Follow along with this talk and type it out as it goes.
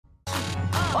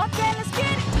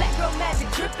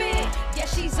flipping. Yeah,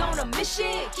 she's on a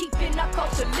mission, keeping our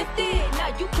culture lifted.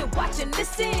 Now you can watch and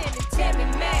listen to Tammi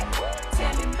Mac.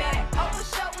 Tammi Mac, oh, what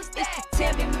show is that? It's the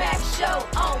Tammi Mac Show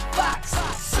on Fox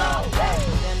Soul.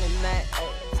 Tammi Mac, hey,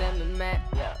 Tammi Mac,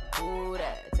 yeah, who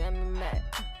that? Tammi Mac,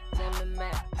 Tammi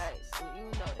Mac, hey, so you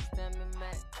know it's Tammi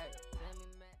Mac, hey, Tammi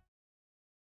Mac.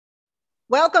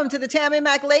 Welcome to the Tammi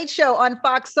Mac Late Show on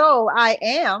Fox Soul. I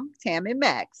am Tammi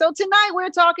Mac. So tonight we're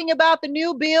talking about the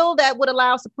new bill that would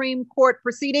allow Supreme Court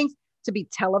proceedings to be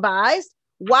televised,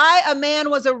 why a man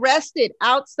was arrested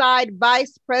outside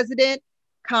Vice President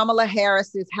Kamala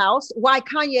Harris's house, why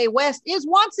Kanye West is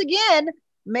once again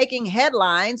making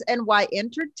headlines, and why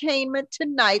Entertainment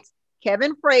Tonight's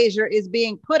Kevin Frazier is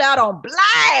being put out on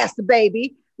blast,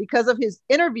 baby, because of his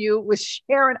interview with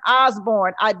Sharon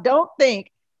Osbourne. I don't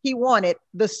think he wanted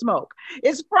the smoke.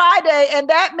 It's Friday, and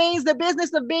that means the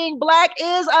business of being Black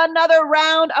is another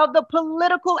round of the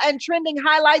political and trending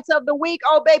highlights of the week.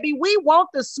 Oh, baby, we want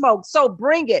the smoke, so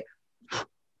bring it.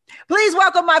 Please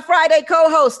welcome my Friday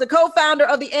co-host, the co-founder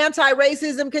of the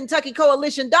Anti-Racism Kentucky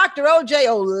Coalition, Dr. O.J.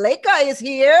 Oleka is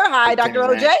here. Hi, Hey, Dr.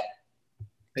 Tammi O.J. Mac.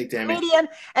 Hey, Tammi. Comedian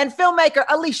and filmmaker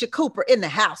Alicia Cooper in the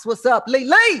house. What's up,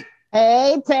 Lee?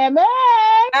 Hey, Tammi.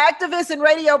 Activist and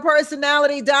radio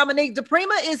personality Dominique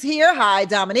DePrima is here. Hi,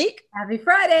 Dominique. Happy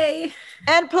Friday.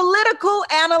 And political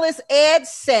analyst Ed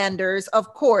Sanders,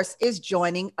 of course, is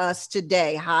joining us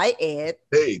today. Hi, Ed.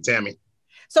 Hey, Tammi.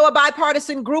 So a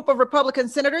bipartisan group of Republican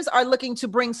senators are looking to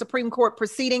bring Supreme Court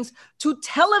proceedings to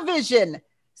television.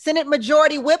 Senate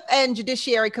Majority Whip and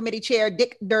Judiciary Committee Chair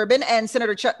Dick Durbin and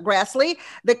Senator Chuck Grassley,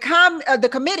 the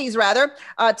committee's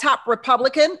top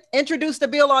Republican, introduced a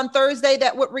bill on Thursday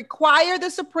that would require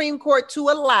the Supreme Court to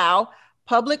allow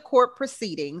public court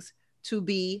proceedings to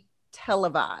be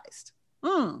televised.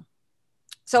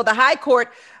 So the High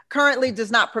Court currently does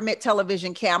not permit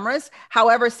television cameras.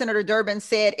 However, Senator Durbin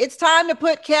said it's time to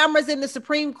put cameras in the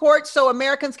Supreme Court so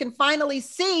Americans can finally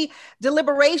see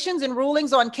deliberations and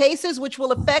rulings on cases which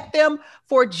will affect them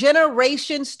for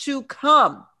generations to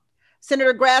come.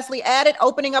 Senator Grassley added,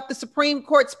 opening up the Supreme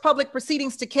Court's public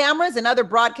proceedings to cameras and other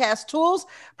broadcast tools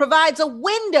provides a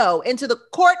window into the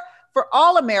court for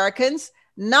all Americans,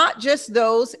 not just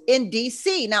those in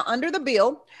D.C. Now, under the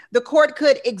bill, the court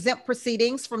could exempt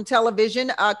proceedings from television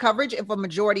coverage if a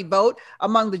majority vote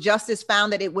among the justices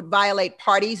found that it would violate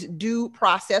parties' due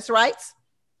process rights.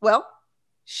 Well,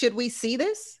 should we see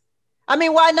this? I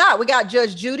mean, why not? We got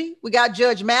Judge Judy, we got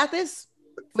Judge Mathis,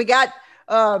 we got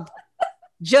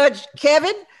Judge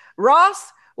Kevin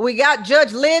Ross, we got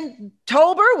Judge Lynn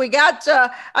Tolber, we got,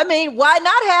 why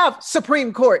not have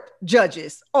Supreme Court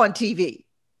judges on TV?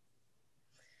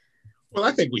 Well,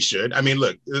 I think we should. I mean,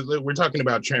 look, we're talking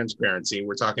about transparency.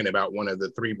 We're talking about one of the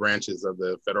three branches of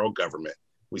the federal government.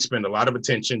 We spend a lot of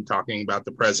attention talking about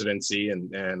the presidency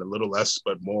and a little less,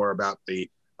 but more about the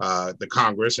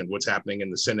Congress and what's happening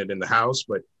in the Senate and the House.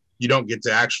 But you don't get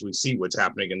to actually see what's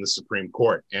happening in the Supreme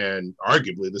Court. And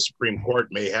arguably, the Supreme Court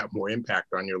may have more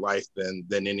impact on your life than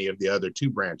any of the other two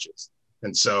branches.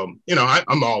 And so,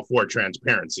 I'm all for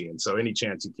transparency. And so any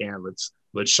chance you can,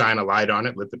 let's shine a light on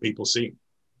it. Let the people see.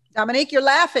 Dominique, you're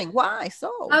laughing. Why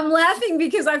so? I'm laughing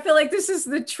because I feel like this is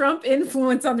the Trump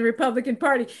influence on the Republican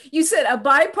Party. You said a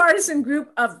bipartisan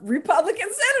group of Republican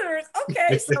senators.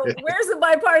 Okay, so where's the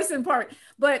bipartisan part?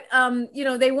 But,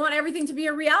 they want everything to be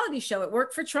a reality show. It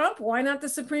worked for Trump. Why not the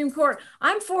Supreme Court?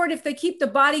 I'm for it if they keep the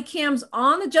body cams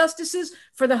on the justices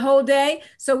for the whole day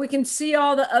so we can see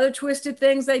all the other twisted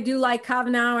things they do, like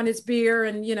Kavanaugh and his beer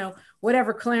and,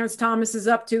 whatever Clarence Thomas is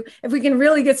up to. If we can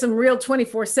really get some real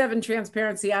 24/7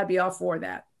 transparency, I'd be all for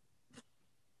that.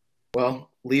 Well,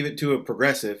 leave it to a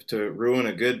progressive to ruin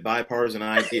a good bipartisan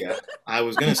idea. I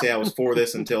was going to say I was for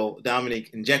this until Dominique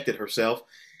injected herself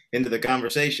into the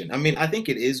conversation. I mean, I think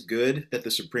it is good that the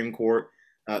Supreme Court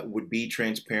would be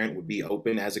transparent, would be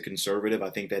open. As a conservative, I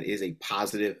think that is a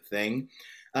positive thing.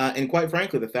 And quite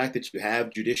frankly, the fact that you have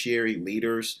judiciary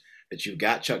leaders, that you've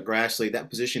got Chuck Grassley, that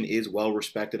position is well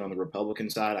respected on the Republican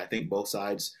side. I think both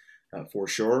sides for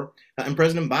sure. And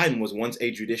President Biden was once a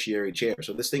judiciary chair.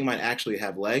 So this thing might actually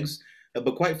have legs.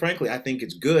 But quite frankly, I think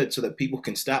it's good so that people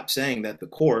can stop saying that the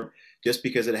court, just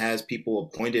because it has people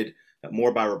appointed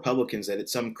more by Republicans, that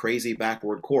it's some crazy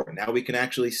backward court. Now we can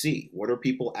actually see what are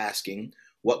people asking,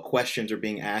 what questions are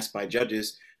being asked by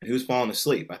judges, and who's falling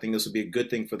asleep. I think this will be a good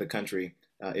thing for the country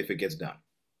if it gets done.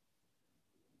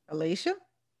 Alicia?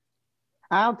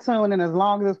 I'll tune in as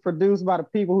long as it's produced by the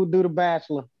people who do The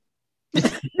Bachelor. You're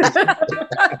right.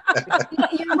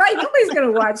 Nobody's going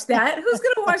to watch that. Who's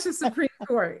going to watch the Supreme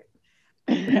Court?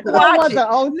 Watch it.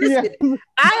 OTS. Listen,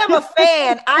 I am a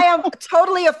fan. I am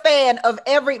totally a fan of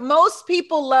most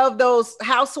people love those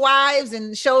housewives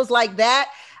and shows like that.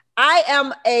 I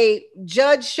am a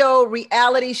judge show,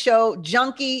 reality show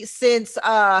junkie since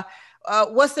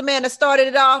what's the man that started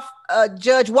it off?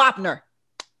 Judge Wapner.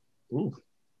 Ooh.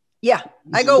 Yeah,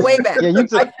 I go way back. Yeah, you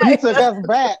took us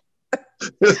back.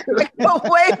 I go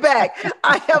way back.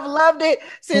 I have loved it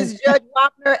since Judge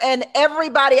Wapner, and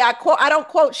everybody I quote. I don't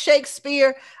quote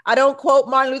Shakespeare. I don't quote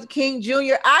Martin Luther King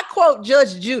Jr. I quote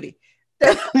Judge Judy.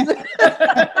 I'll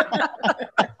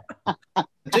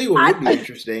tell you what would be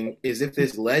interesting is if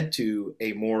this led to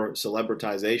a more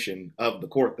celebritization of the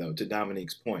court, though, to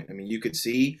Dominique's point. I mean, you could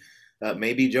see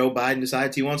maybe Joe Biden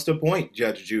decides he wants to appoint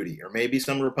Judge Judy, or maybe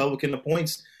some Republican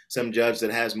appoints some judge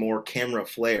that has more camera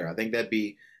flair. I think that'd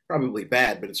be probably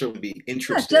bad, but it'd certainly be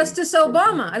interesting. Yeah, Justice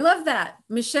Obama. I love that.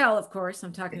 Michelle, of course,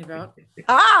 I'm talking about.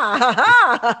 Well,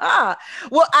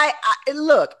 I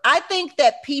look, I think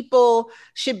that people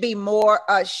should be more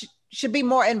should be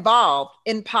more involved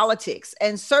in politics,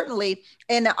 and certainly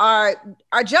in our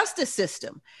justice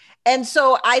system. And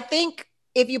so I think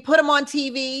if you put them on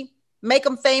TV, make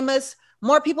them famous,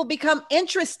 more people become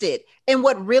interested in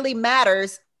what really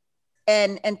matters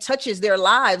and touches their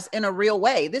lives in a real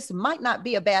way. This might not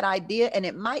be a bad idea, and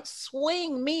it might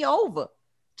swing me over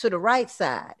to the right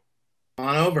side.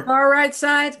 On over. Far right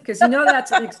side, because you know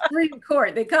that's an extreme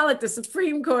court. They call it the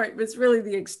Supreme Court, but it's really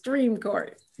the extreme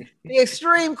court. The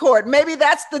extreme court. Maybe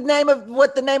that's the name of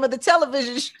what the name of the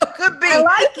television show could be. I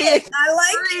like it.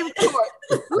 Extreme court.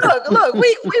 Look,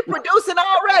 we producing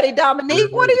already,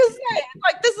 Dominique. What are you saying?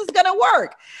 Like, this is gonna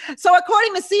work. So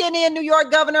according to CNN, New York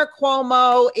Governor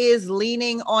Cuomo is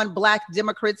leaning on Black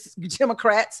Democrats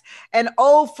and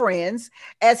old friends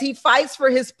as he fights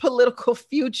for his political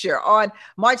future. On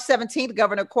March 17th,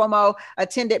 Governor Cuomo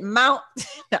attended Mount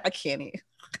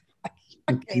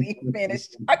I can't even finish.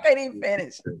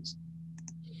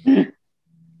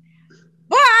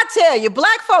 Boy, I tell you,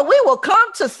 Black folk, we will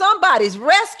come to somebody's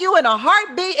rescue in a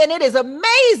heartbeat, and it is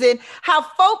amazing how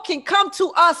folk can come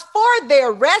to us for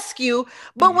their rescue.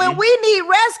 But when we need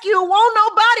rescue, won't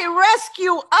nobody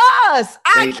rescue us.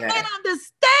 I can't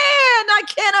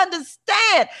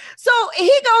understand. So he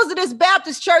goes to this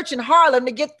Baptist church in Harlem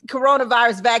to get the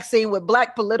coronavirus vaccine with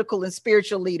Black political and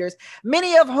spiritual leaders,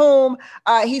 many of whom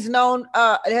has known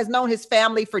his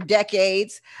family for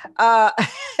decades.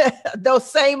 Those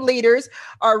same leaders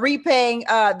are repaying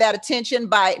that attention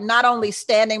by not only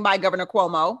standing by Governor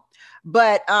Cuomo,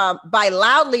 but by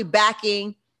loudly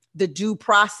backing the due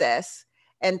process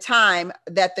and time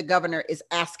that the governor is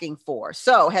asking for.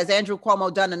 So has Andrew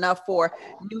Cuomo done enough for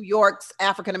New York's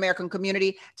African-American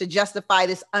community to justify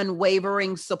this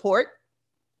unwavering support?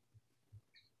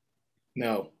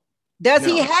 No. Does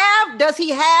he have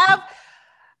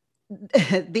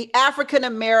the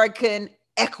African-American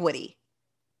equity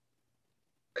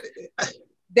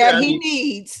that he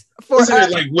needs for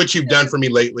like what you've done for me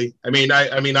lately? I mean,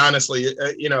 honestly,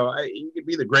 he could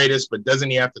be the greatest, but doesn't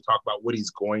he have to talk about what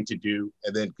he's going to do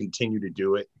and then continue to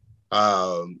do it?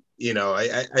 I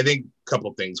think a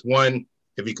couple things. One,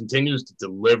 if he continues to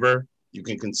deliver, you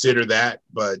can consider that.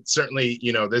 But certainly,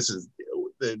 this is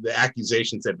the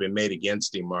accusations that have been made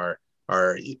against him are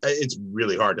it's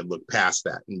really hard to look past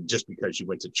that. And just because you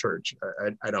went to church,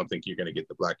 I don't think you're going to get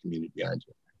the Black community behind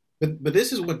you. But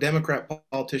this is what Democrat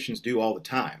politicians do all the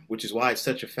time, which is why it's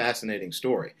such a fascinating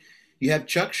story. You have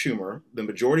Chuck Schumer, the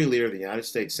majority leader of the United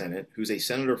States Senate, who's a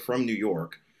senator from New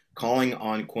York, calling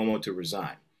on Cuomo to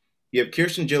resign. You have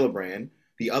Kirsten Gillibrand,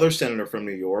 the other senator from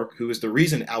New York, who is the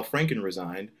reason Al Franken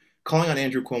resigned, calling on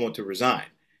Andrew Cuomo to resign.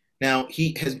 Now,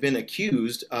 he has been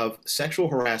accused of sexual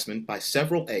harassment by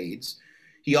several aides.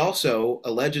 He also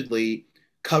allegedly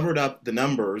covered up the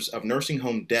numbers of nursing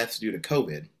home deaths due to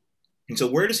COVID. And so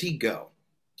where does he go?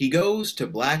 He goes to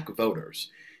Black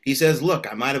voters. He says, look,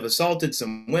 I might have assaulted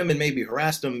some women, maybe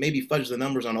harassed them, maybe fudged the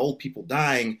numbers on old people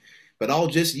dying, but I'll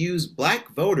just use Black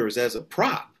voters as a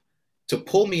prop to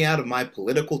pull me out of my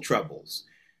political troubles.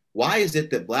 Why is it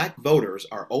that Black voters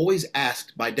are always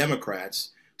asked by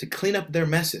Democrats to clean up their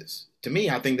messes? To me,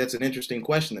 I think that's an interesting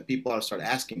question that people ought to start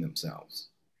asking themselves.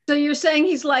 So you're saying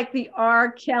he's like the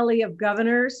R. Kelly of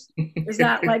governors? Is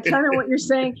that like kind of what you're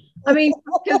saying? I mean,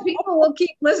 because people will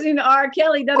keep listening to R.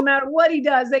 Kelly, doesn't matter what he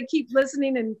does, they keep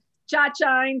listening and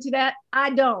cha-chaing to that. I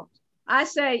don't. I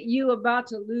say, you about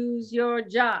to lose your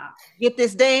job. Get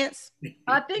this dance?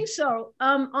 I think so.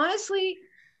 Honestly,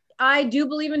 I do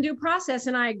believe in due process,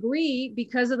 and I agree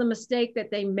because of the mistake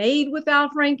that they made with Al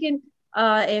Franken,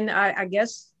 and I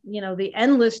guess, the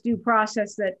endless due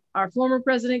process that our former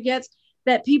president gets.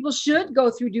 that people should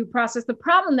go through due process. The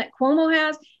problem that Cuomo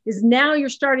has is now you're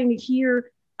starting to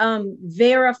hear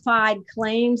verified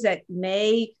claims that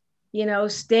may,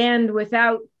 stand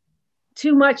without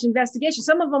too much investigation.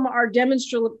 Some of them are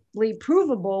demonstrably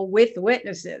provable with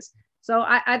witnesses. So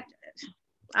I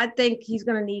think he's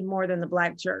going to need more than the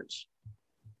Black church.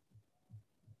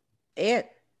 Ed.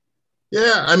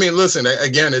 Yeah, I mean, listen,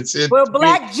 again, Will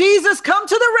Black Jesus come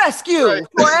to the rescue right.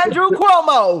 for Andrew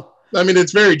Cuomo? I mean,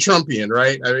 it's very Trumpian,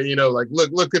 right? I mean, like,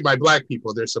 look at my Black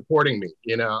people; they're supporting me,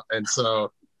 and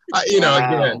so,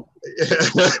 again,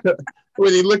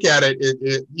 when you look at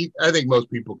it, I think most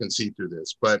people can see through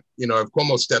this. But if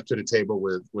Cuomo stepped to the table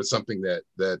with something that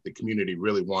the community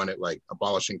really wanted, like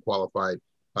abolishing qualified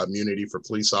immunity for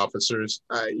police officers,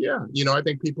 I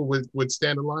think people would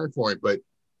stand in line for it. But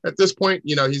at this point,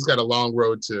 he's got a long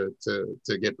road to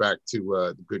get back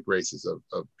to the good graces of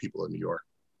people in New York.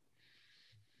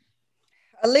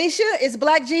 Alicia, is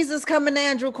Black Jesus coming to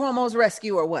Andrew Cuomo's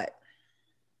rescue or what?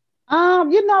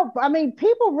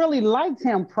 People really liked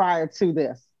him prior to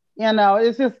this.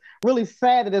 It's just really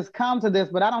sad that it's come to this,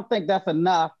 but I don't think that's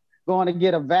enough. Going to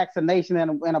get a vaccination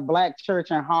in a Black church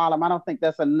in Harlem, I don't think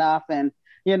that's enough. And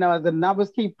as the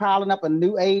numbers keep piling up, a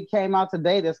new aide came out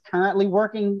today that's currently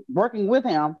working with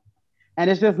him, and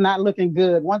it's just not looking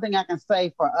good. One thing I can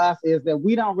say for us is that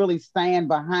we don't really stand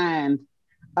behind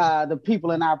the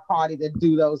people in our party that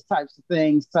do those types of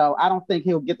things. So I don't think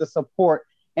he'll get the support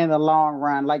in the long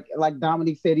run. Like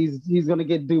Dominique said, he's going to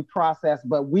get due process,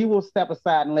 but we will step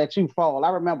aside and let you fall. I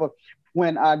remember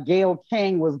when Gayle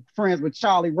King was friends with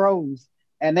Charlie Rose,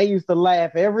 and they used to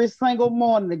laugh every single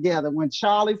morning together. When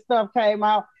Charlie stuff came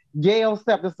out, Gayle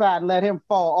stepped aside and let him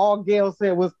fall. All Gayle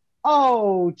said was,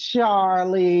 "Oh,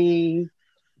 Charlie."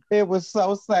 It was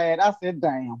so sad. I said,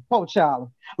 damn, poor Charlie.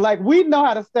 Like, we know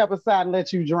how to step aside and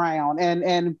let you drown.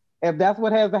 And if that's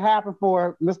what has to happen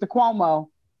for Mr. Cuomo,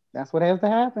 that's what has to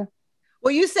happen.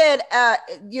 Well, you said,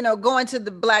 going to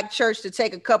the Black church to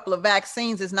take a couple of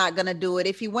vaccines is not going to do it.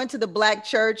 If he went to the Black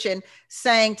church and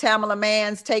sang Tamala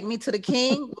Mann's "Take Me to the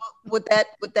King," would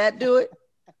that do it?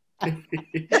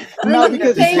 No,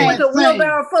 because he with can't a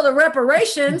wheelbarrow full of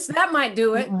reparations, that might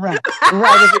do it. Right.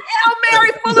 Hail Mary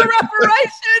full of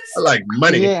reparations. I like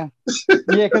money. Yeah,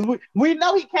 because we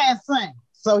know he can't sing,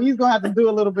 so he's going to have to do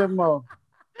a little bit more.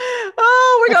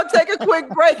 Oh, we're going to take a quick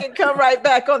break and come right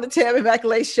back on the Tammi Mac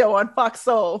Show on Fox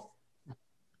Soul.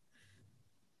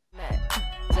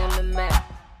 Tammi Mac.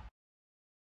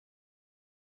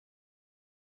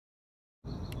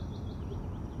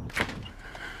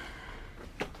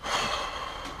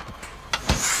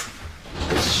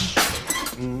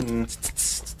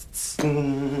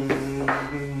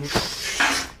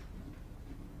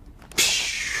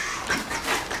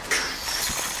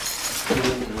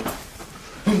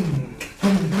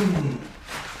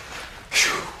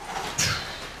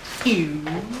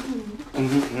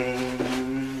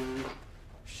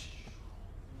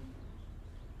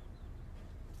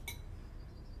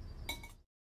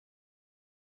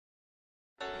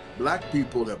 Black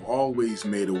people have always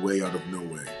made a way out of no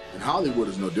way, and Hollywood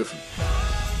is no different.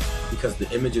 Because the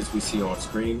images we see on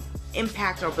screen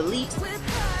impact our beliefs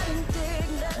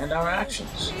and our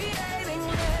actions.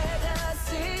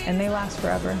 And they last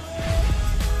forever.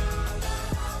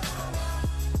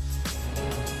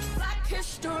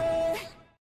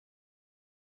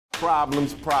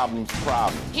 Problems.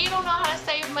 He don't know how to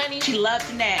save money. She loves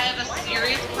to nag. I have a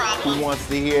serious problem. Who wants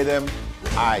to hear them?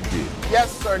 I do.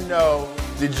 Yes or no?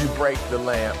 Did you break the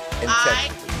lamp intentionally?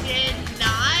 I did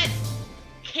not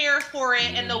care for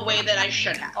it in the way that I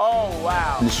should have. Oh,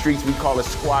 wow. In the streets, we call it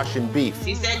squash and beef.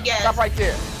 She said yes. Stop right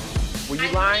there. Were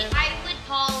you lying? I would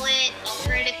call it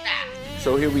alternative facts.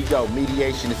 So here we go.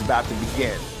 Mediation is about to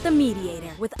begin. The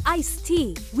Mediator with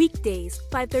Ice-T. Weekdays,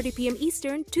 5:30 p.m.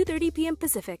 Eastern, 2:30 p.m.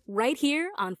 Pacific. Right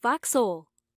here on Fox Soul.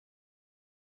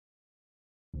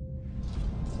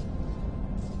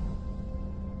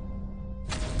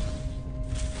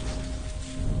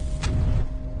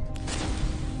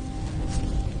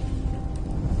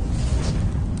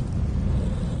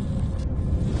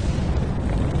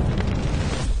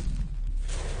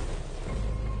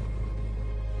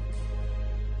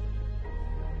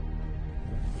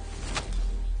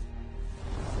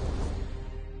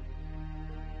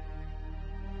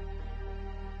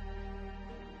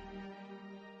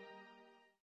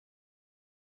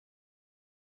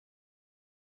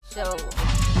 Show.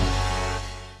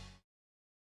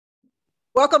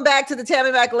 Welcome back to the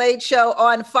Tammi Mac Show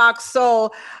on Fox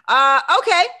Soul.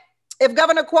 Okay, if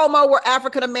Governor Cuomo were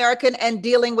African American and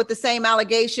dealing with the same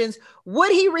allegations,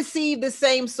 would he receive the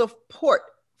same support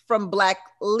from Black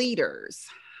leaders?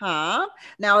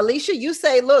 Now, Alicia, you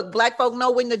say, look, black folk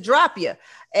know when to drop you.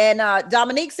 And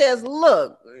Dominique says,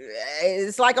 look,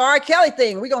 it's like a R. Kelly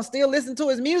thing. We're going to still listen to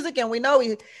his music, and we know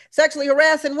he's sexually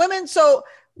harassing women. So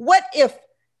what if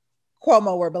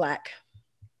Cuomo were black?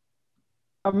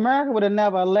 America would have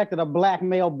never elected a black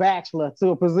male bachelor to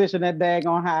a position that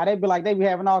daggone high. They'd be like, they'd be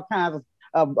having all kinds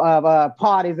of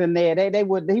parties in there. He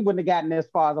wouldn't have gotten as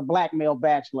far as a black male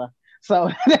bachelor.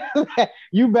 So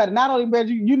you better not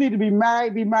only you need to be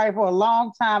married for a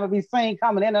long time and be seen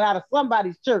coming in and out of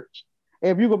somebody's church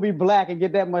if you're gonna be black and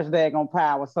get that much daggone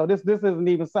power. So this isn't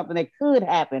even something that could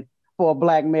happen for a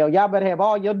black male. Y'all better have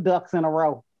all your ducks in a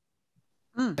row.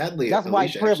 Sadly, that's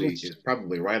white privilege. Is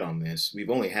probably right on this.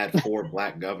 We've only had 4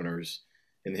 black governors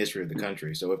in the history of the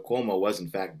country. So if Cuomo was in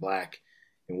fact black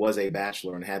and was a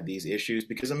bachelor and had these issues,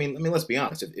 because I mean, let's be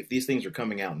honest. If these things are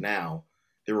coming out now,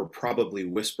 there were probably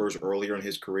whispers earlier in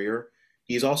his career.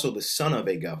 He's also the son of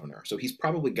a governor, so he's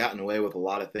probably gotten away with a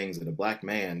lot of things that a black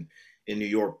man in New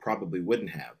York probably wouldn't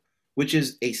have, which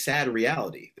is a sad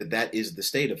reality that is the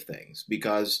state of things,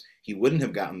 because he wouldn't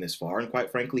have gotten this far, and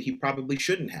quite frankly, he probably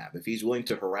shouldn't have. If he's willing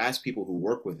to harass people who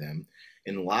work with him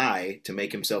and lie to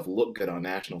make himself look good on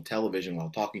national television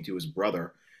while talking to his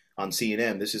brother on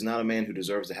CNN, this is not a man who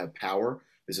deserves to have power.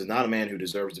 This is not a man who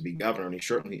deserves to be governor, and he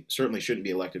certainly shouldn't be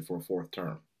elected for a 4th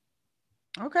term.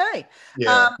 Okay.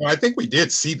 Yeah, well, I think we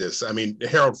did see this. I mean,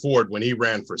 Harold Ford, when he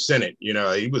ran for Senate,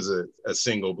 he was a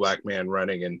single black man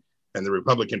running, and the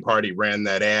Republican Party ran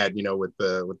that ad, with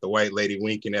the white lady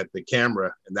winking at the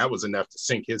camera, and that was enough to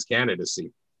sink his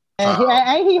candidacy. And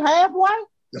ain't he half white?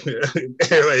 To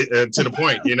the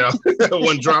point,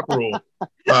 one drop rule.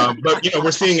 But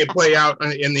we're seeing it play out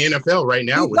in the NFL right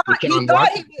now.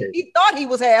 He thought he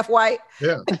was half white.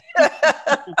 Yeah.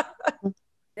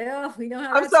 Yeah, we know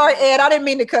how. I'm sorry, Ed. I didn't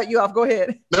mean to cut you off. Go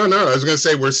ahead. No. I was going to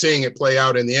say we're seeing it play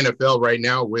out in the NFL right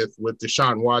now with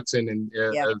Deshaun Watson and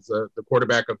as the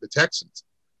quarterback of the Texans.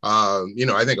 I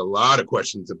think a lot of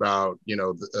questions about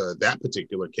that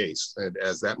particular case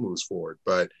as that moves forward,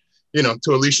 but.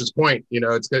 To Alicia's point,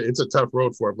 it's a tough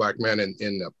road for a black man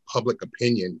in public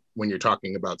opinion when you're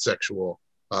talking about sexual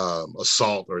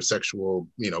assault or sexual,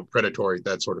 predatory,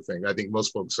 that sort of thing. I think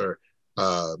most folks are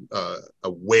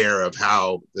aware of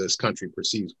how this country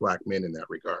perceives black men in that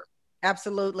regard.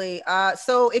 Absolutely.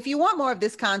 So if you want more of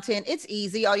this content, it's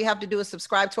easy. All you have to do is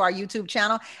subscribe to our YouTube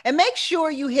channel and make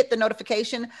sure you hit the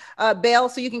notification bell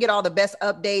so you can get all the best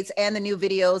updates and the new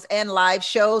videos and live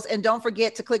shows. And don't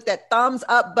forget to click that thumbs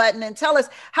up button and tell us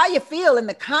how you feel in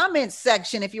the comments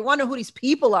section. If you wonder who these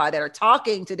people are that are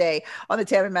talking today on the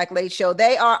Tammi Mac Late Show,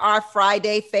 they are our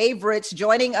Friday favorites.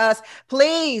 Joining us,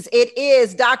 please, it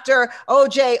is Dr.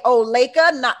 O.J.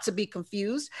 Oleka, not to be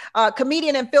confused,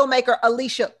 comedian and filmmaker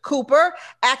Alicia Cooper,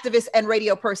 activist and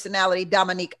radio personality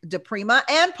Dominique DePrima,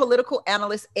 and political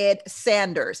analyst Ed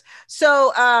Sanders.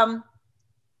 So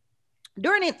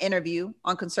during an interview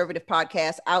on conservative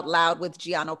podcast Out Loud with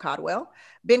Gianno Codwell,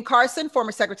 Ben Carson,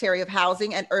 former Secretary of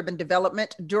Housing and Urban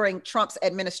Development during Trump's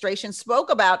administration, spoke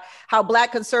about how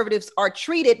Black conservatives are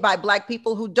treated by Black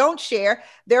people who don't share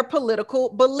their political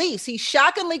beliefs. He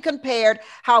shockingly compared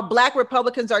how Black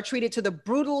Republicans are treated to the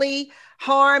brutally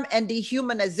harm and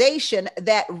dehumanization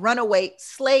that runaway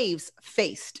slaves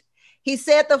faced. He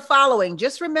said the following: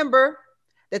 just remember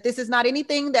that this is not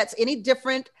anything that's any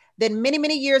different than many,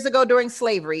 many years ago during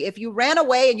slavery. If you ran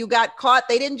away and you got caught,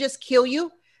 they didn't just kill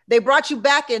you. They brought you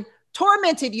back and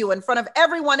tormented you in front of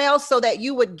everyone else so that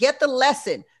you would get the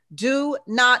lesson. Do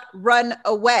not run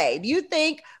away. Do you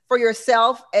think for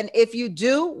yourself? And if you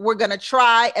do, we're going to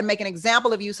try and make an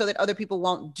example of you so that other people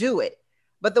won't do it.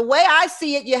 But the way I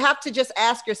see it, you have to just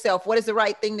ask yourself, what is the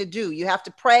right thing to do? You have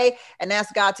to pray and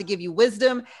ask God to give you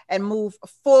wisdom and move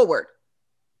forward.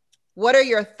 What are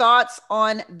your thoughts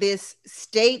on this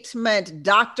statement,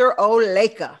 Dr.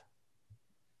 Oleka?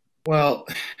 Well,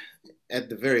 at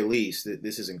the very least,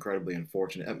 this is incredibly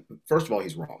unfortunate. First of all,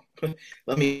 he's wrong.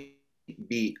 Let me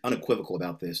be unequivocal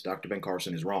about this. Dr. Ben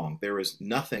Carson is wrong. There is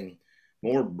nothing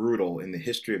more brutal in the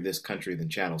history of this country than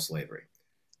chattel slavery.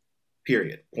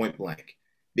 Period. Point blank.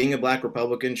 Being a Black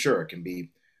Republican, sure, it can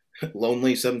be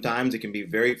lonely sometimes. It can be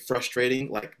very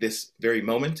frustrating, like this very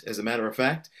moment, as a matter of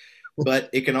fact. But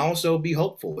it can also be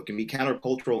hopeful. It can be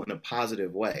countercultural in a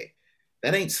positive way.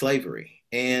 That ain't slavery.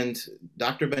 And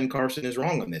Dr. Ben Carson is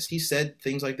wrong on this. He said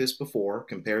things like this before,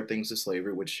 compared things to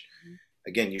slavery, which,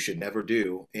 again, you should never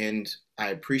do. And I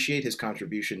appreciate his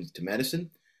contributions to medicine,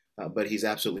 but he's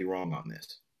absolutely wrong on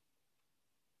this.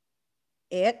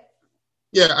 Ed?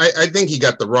 Yeah, I think he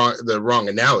got the wrong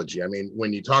analogy. I mean,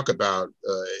 when you talk about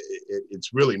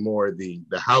it's really more the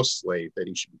house slave that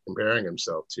he should be comparing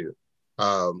himself to.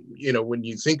 When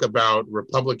you think about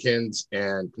Republicans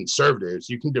and conservatives,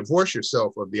 you can divorce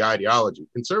yourself of the ideology.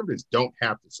 Conservatives don't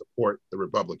have to support the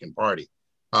Republican Party.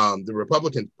 The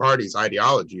Republican Party's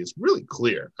ideology is really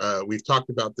clear. We've talked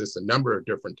about this a number of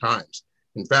different times.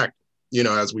 In fact,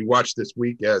 as we watched this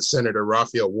week, as Senator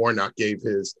Raphael Warnock gave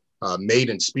his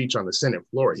maiden speech on the Senate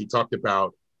floor, he talked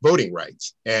about voting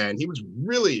rights. And he was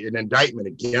really an indictment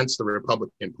against the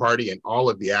Republican Party and all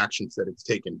of the actions that it's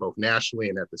taken both nationally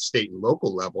and at the state and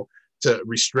local level to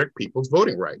restrict people's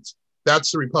voting rights.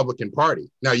 That's the Republican Party.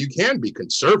 Now, you can be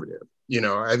conservative.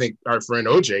 I think our friend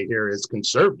OJ here is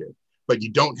conservative, but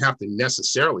you don't have to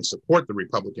necessarily support the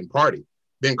Republican Party.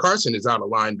 Ben Carson is out of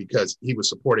line because he was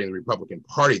supporting the Republican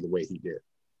Party the way he did.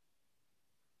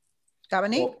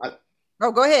 Dominique?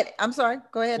 Go ahead. I'm sorry.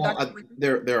 Go ahead, Dr.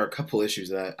 There are a couple issues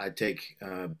that I take,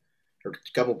 or a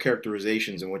couple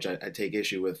characterizations in which I take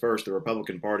issue with. First, the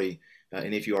Republican Party,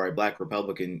 and if you are a Black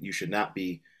Republican, you should not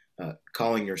be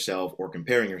calling yourself or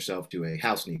comparing yourself to a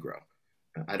House Negro.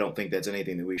 I don't think that's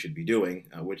anything that we should be doing,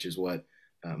 which is what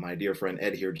my dear friend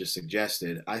Ed here just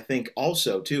suggested. I think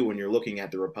also, too, when you're looking at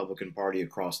the Republican Party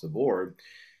across the board,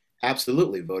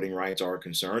 absolutely, voting rights are a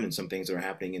concern and some things that are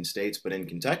happening in states. But in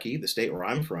Kentucky, the state where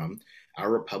I'm from, our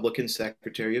Republican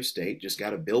Secretary of State just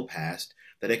got a bill passed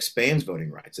that expands voting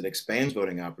rights, that expands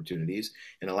voting opportunities,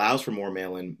 and allows for more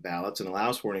mail-in ballots and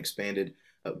allows for an expanded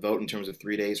vote in terms of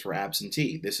 3 days for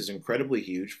absentee. This is incredibly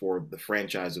huge for the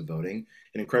franchise of voting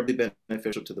and incredibly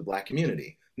beneficial to the Black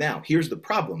community. Now, here's the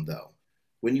problem, though.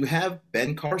 When you have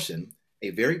Ben Carson,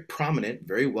 a very prominent,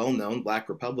 very well-known Black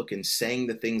Republican, saying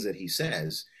the things that he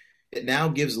says, it now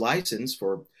gives license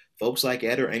for folks like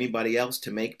Ed or anybody else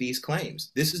to make these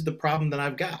claims. This is the problem that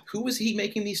I've got. Who is he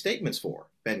making these statements for,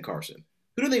 Ben Carson?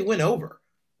 Who do they win over?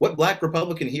 What Black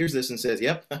Republican hears this and says,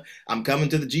 yep, I'm coming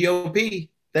to the GOP.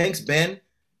 Thanks, Ben.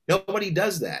 Nobody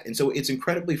does that. And so it's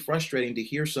incredibly frustrating to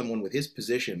hear someone with his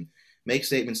position make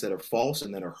statements that are false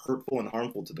and that are hurtful and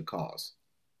harmful to the cause.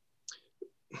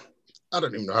 I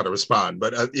don't even know how to respond,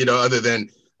 but, other than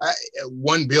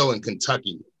one bill in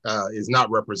Kentucky is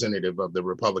not representative of the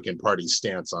Republican Party's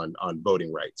stance on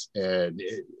voting rights. And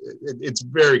it's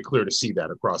very clear to see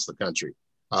that across the country.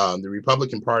 The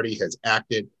Republican Party has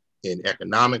acted in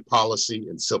economic policy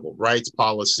and civil rights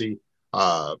policy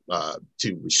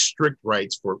to restrict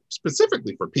rights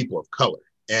specifically for people of color.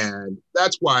 And that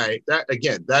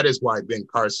is why Ben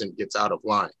Carson gets out of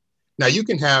line. Now, you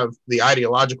can have the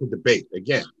ideological debate.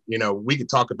 Again, we could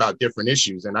talk about different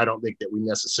issues, and I don't think that we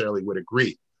necessarily would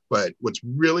agree. But what's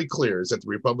really clear is that the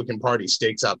Republican Party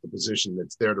stakes out the position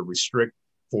that's there to restrict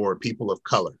for people of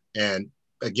color. And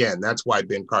again, that's why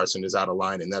Ben Carson is out of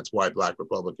line, and that's why Black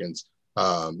Republicans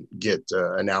get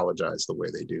analogized the way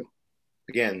they do.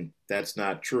 Again, that's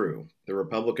not true. The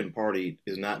Republican Party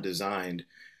is not designed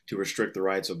to restrict the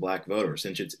rights of Black voters.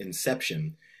 Since its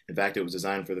inception, in fact, it was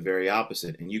designed for the very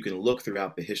opposite. And you can look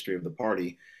throughout the history of the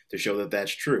party to show that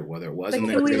that's true, whether it was in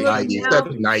the Civil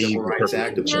Rights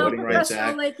Act, the Voting Rights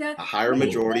Act, a higher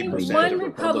majority percentage of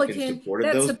Republicans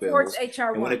supported those bills.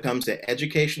 And when it comes to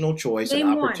educational choice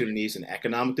and opportunities and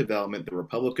economic development, the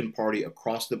Republican Party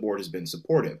across the board has been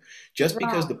supportive. Just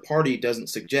because the party doesn't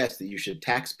suggest that you should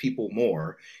tax people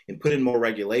more and put in more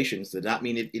regulations does not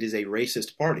mean it is a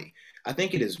racist party. I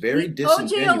think it is very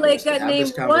disingenuous to have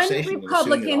this conversation and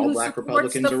assume that all Black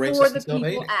Republicans are racist and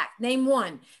self-hating. Name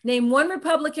one. Name one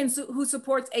Republican who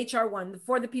supports H.R. 1, the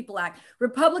For the People Act.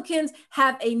 Republicans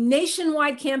have a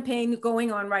nationwide campaign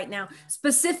going on right now,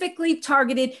 specifically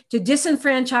targeted to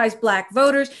disenfranchise Black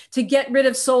voters, to get rid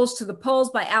of souls to the polls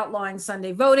by outlawing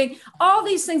Sunday voting. All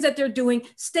these things that they're doing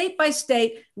state by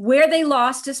state, where they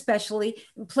lost, especially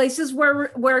in places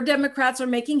where Democrats are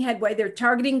making headway, they're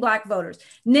targeting Black voters.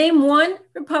 Name one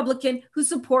Republican who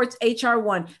supports H.R.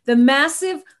 1, the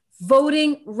massive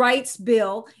voting rights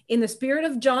bill in the spirit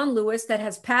of John Lewis that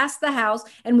has passed the House,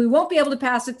 and we won't be able to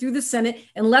pass it through the Senate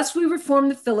unless we reform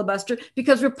the filibuster,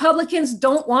 because Republicans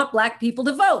don't want Black people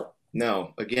to vote.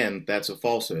 No, again, that's a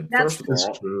falsehood. First of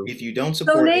all, if you don't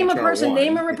support name HR1, a person,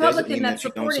 name a Republican that's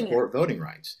supporting you don't support voting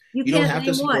rights. You don't have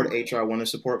to support HR1 to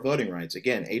support voting rights.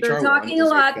 Again, HR1 They're talking a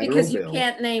lot because you bill,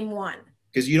 can't name one.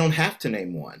 Because you don't have to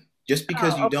name one. Just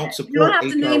because you don't support HR1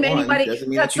 doesn't mean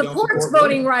that you don't support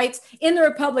voting rights in the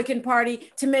Republican Party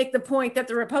to make the point that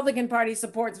the Republican Party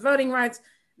supports voting rights.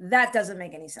 That doesn't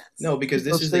make any sense. No, because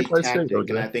this is a tactic,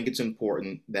 and I think it's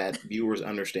important that viewers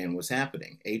understand what's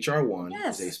happening. HR1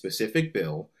 is a specific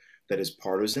bill that is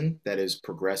partisan, that is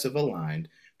progressive aligned,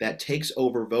 that takes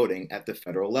over voting at the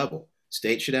federal level.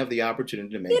 States should have the opportunity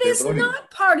to make it their is voting. not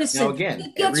partisan. Now, again,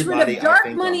 It gets rid everybody, of dark I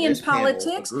think, money on in this panel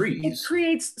politics. It agrees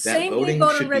creates that same-day voting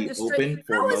voter should be registration. open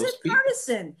for How is it most people.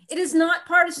 partisan? It is not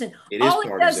partisan. It All is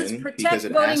it does is partisan protect because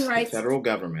it voting asks the rights. federal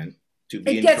government to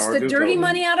be It in gets charge the of dirty voting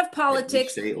money out of at each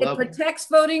politics. state It level. protects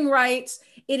voting rights.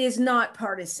 It is not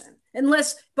partisan.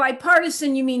 Unless by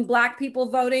partisan you mean Black people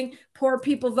voting, poor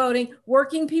people voting,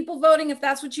 working people voting. If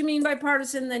that's what you mean by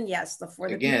partisan, then yes, the For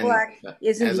the People Act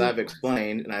is as indeed. I've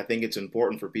explained, and I think it's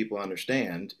important for people to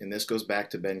understand, and this goes back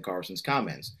to Ben Carson's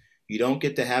comments, you don't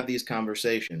get to have these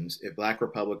conversations if Black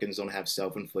Republicans don't have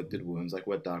self-inflicted wounds like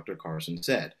what Dr. Carson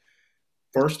said.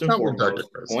 First and foremost,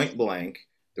 point blank,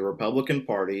 the Republican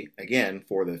Party, again,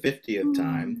 for the 50th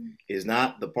time, is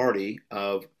not the party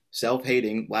of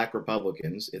self-hating Black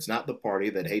Republicans. It's not the party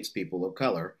that hates people of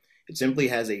color. It simply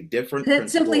has a different It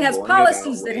simply has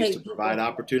policies that hate to provide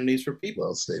opportunities for people.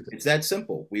 Well stated. It's that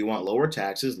simple. We want lower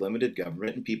taxes, limited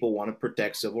government, and people want to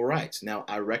protect civil rights. Now,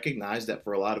 I recognize that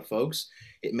for a lot of folks,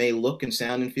 it may look and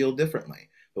sound and feel differently.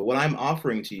 But what I'm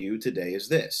offering to you today is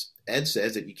this. Ed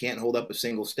says that you can't hold up a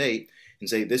single state and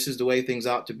say this is the way things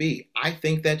ought to be. I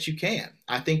think that you can.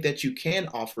 I think that you can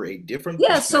offer a different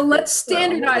perspective. So let's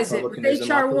standardize it with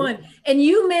HR 1. And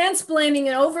you mansplaining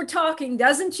and over talking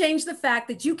doesn't change the fact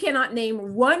that you cannot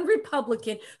name one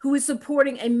Republican who is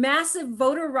supporting a massive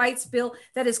voter rights bill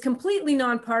that is completely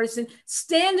nonpartisan,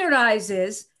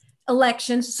 standardizes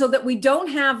elections so that we don't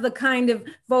have the kind of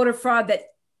voter fraud that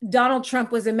Donald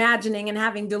Trump was imagining and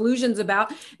having delusions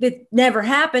about that never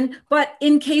happened. But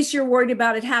in case you're worried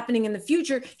about it happening in the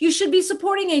future, you should be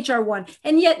supporting HR 1.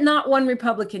 And yet not one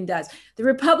Republican does. The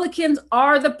Republicans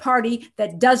are the party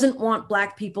that doesn't want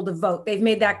Black people to vote. They've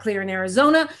made that clear in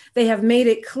Arizona. They have made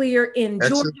it clear in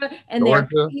Georgia. And they're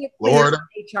Florida.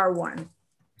 HR 1.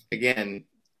 Again,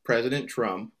 President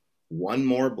Trump won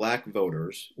more Black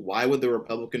voters. Why would the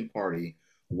Republican Party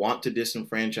want to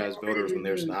disenfranchise voters when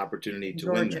there's an opportunity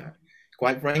to win that?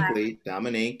 Quite frankly,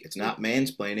 Dominique, it's not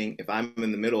mansplaining if I'm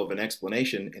in the middle of an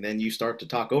explanation and then you start to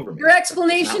talk over me. Your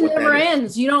explanation never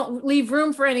ends. You don't leave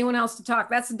room for anyone else to talk.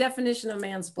 That's the definition of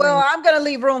mansplaining. Well, I'm going to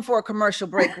leave room for a commercial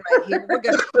break right here. We're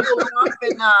going to pull off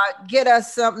and get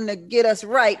us something to get us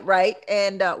right.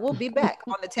 And we'll be back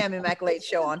on the Tammi Mac Late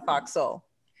Show on Fox Soul.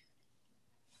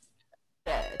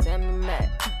 Tammi Mac.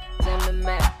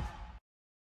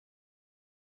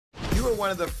 You were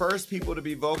one of the first people to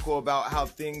be vocal about how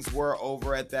things were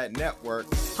over at that network.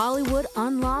 Hollywood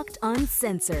Unlocked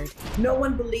Uncensored. No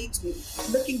one believed me.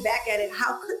 Looking back at it,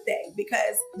 how could they?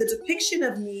 Because the depiction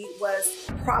of me was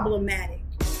problematic.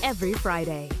 Every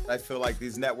Friday. I feel like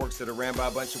these networks that are ran by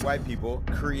a bunch of white people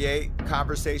create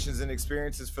conversations and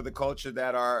experiences for the culture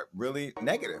that are really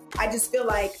negative. I just feel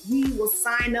like we will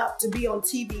sign up to be on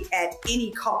TV at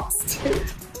any cost.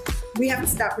 We have to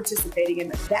stop participating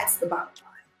in it. That's the bottom line.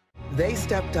 They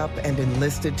stepped up and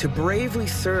enlisted to bravely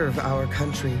serve our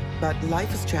country. But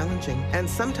life is challenging, and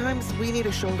sometimes we need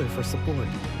a shoulder for support.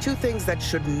 Two things that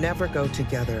should never go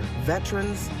together: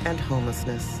 veterans and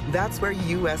homelessness. That's where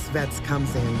U.S. Vets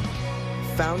comes in.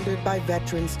 Founded by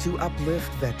veterans to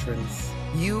uplift veterans,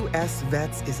 U.S.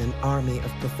 Vets is an army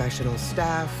of professional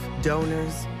staff,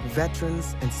 donors,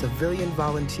 veterans, and civilian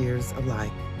volunteers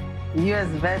alike. U.S.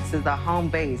 Vets is the home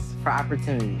base for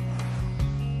opportunity.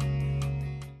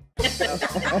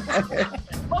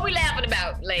 What we laughing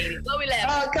about, ladies? What we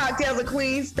laughing about? Cocktails of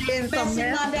Queens, staying some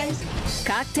Mondays.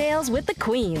 Cocktails with the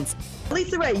Queens.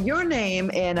 Lisa Ray, your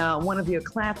name in one of your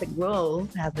classic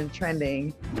roles has been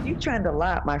trending. You trend a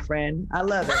lot, my friend. I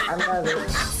love it. I love it.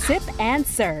 Sip and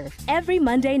serve every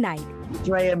Monday night.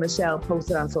 Drea Michelle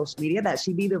posted on social media that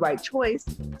she'd be the right choice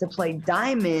to play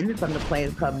Diamond from the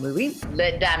Players Club movie.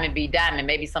 Let Diamond be Diamond.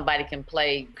 Maybe somebody can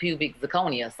play pubic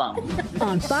zirconia or something.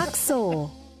 On Fox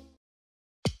Soul.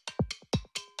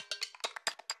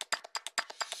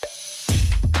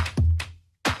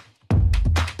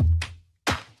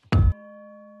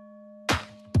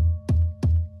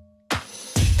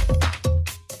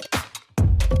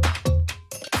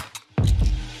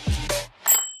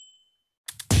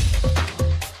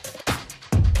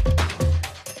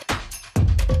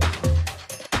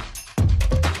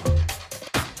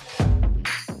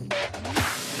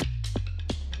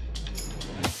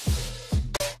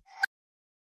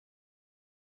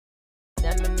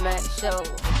 Tammi Mac Show.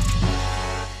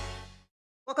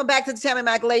 Welcome back to the Tammi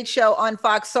Mac Late Show on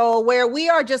Fox Soul, where we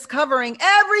are just covering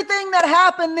everything that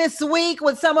happened this week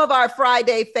with some of our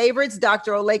Friday favorites.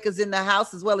 Dr. Oleka's in the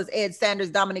house, as well as Ed Sanders,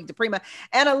 Dominique DePrima,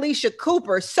 and Alicia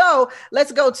Cooper. So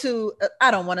let's go to,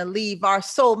 I don't want to leave our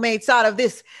soulmates out of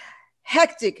this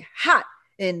hectic, hot,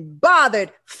 in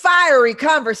bothered, fiery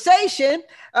conversation.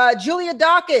 Julia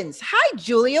Dawkins. Hi,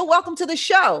 Julia. Welcome to the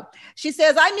show. She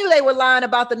says, I knew they were lying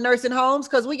about the nursing homes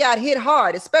because we got hit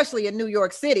hard, especially in New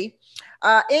York City.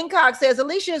 Incog says,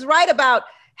 Alicia is right about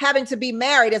having to be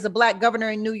married as a Black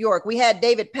governor in New York. We had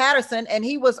David Patterson, and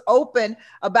he was open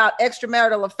about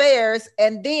extramarital affairs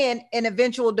and then an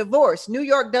eventual divorce. New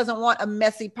York doesn't want a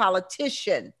messy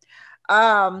politician.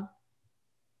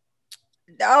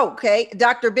 Okay,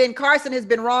 Dr. Ben Carson has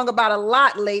been wrong about a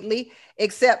lot lately,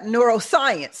 except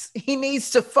neuroscience. He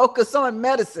needs to focus on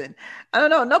medicine. I don't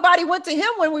know. Nobody went to him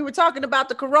when we were talking about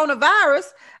the coronavirus.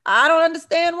 I don't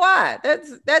understand why.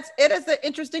 It is an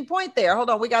interesting point there. Hold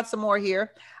on, we got some more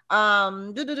here.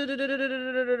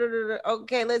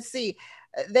 Okay, let's see.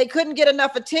 They couldn't get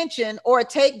enough attention or a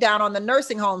takedown on the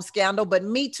nursing home scandal, but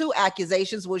Me Too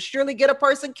accusations will surely get a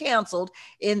person canceled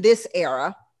in this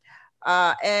era.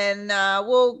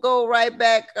 We'll go right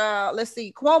back. Let's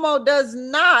see. Cuomo does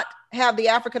not have the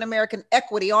African-American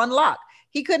equity on lock.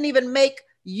 He couldn't even make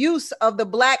use of the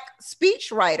Black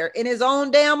speechwriter in his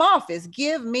own damn office.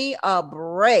 Give me a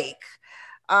break.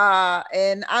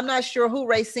 And I'm not sure who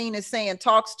Racine is saying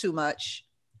talks too much.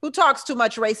 Who talks too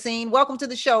much, Racine? Welcome to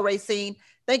the show, Racine.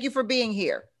 Thank you for being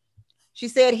here. She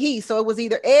said he, so it was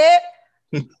either Ed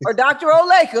or Dr.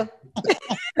 Oleka.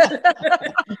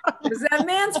 Was that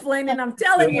mansplaining? I'm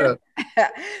telling you.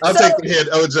 I'll take the hit,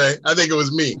 OJ. I think it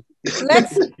was me.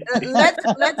 Let's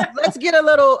get a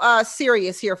little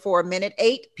serious here for a minute.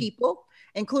 8 people,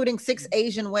 including 6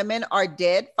 Asian women, are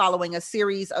dead following a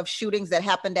series of shootings that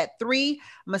happened at 3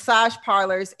 massage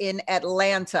parlors in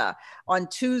Atlanta on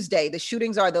Tuesday. The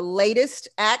shootings are the latest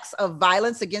acts of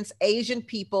violence against Asian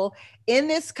people in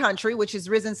this country, which has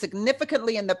risen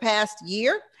significantly in the past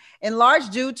year, in large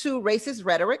due to racist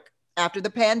rhetoric after the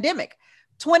pandemic.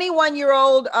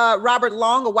 21-year-old Robert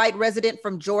Long, a white resident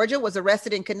from Georgia, was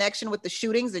arrested in connection with the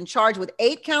shootings and charged with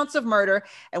 8 counts of murder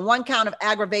and 1 count of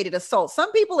aggravated assault.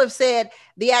 Some people have said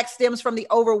the act stems from the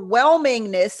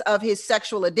overwhelmingness of his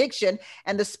sexual addiction,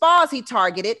 and the spas he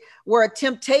targeted were a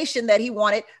temptation that he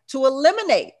wanted to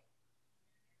eliminate.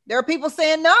 There are people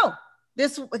saying, no,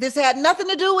 this had nothing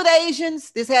to do with Asians.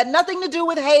 This had nothing to do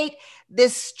with hate.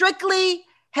 This strictly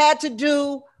had to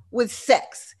do with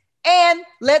sex. And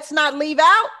let's not leave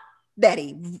out that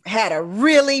he had a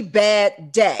really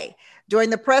bad day.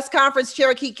 During the press conference,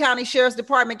 Cherokee County Sheriff's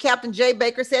Department Captain Jay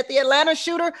Baker said the Atlanta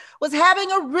shooter was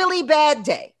having a really bad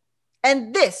day.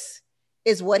 And this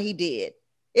is what he did.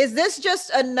 Is this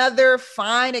just another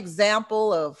fine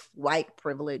example of white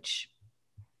privilege?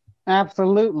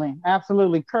 Absolutely.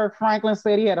 Absolutely. Kirk Franklin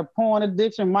said he had a porn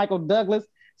addiction. Michael Douglas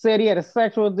said he had a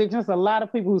sexual addiction. There's a lot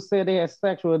of people who said they had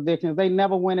sexual addictions. They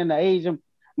never went into Asian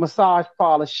massage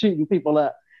parlor shooting people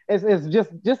up. It's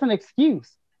just an excuse,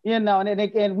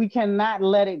 and we cannot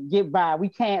let it get by. We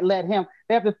can't let him.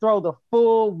 They have to throw the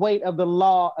full weight of the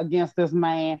law against this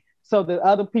man so that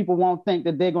other people won't think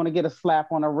that they're going to get a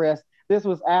slap on the wrist. This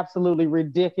was absolutely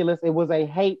ridiculous. It was a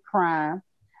hate crime,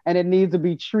 and it needs to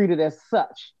be treated as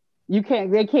such. They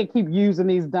can't keep using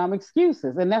these dumb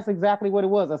excuses. And that's exactly what it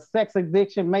was. A sex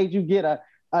addiction made you get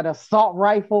an assault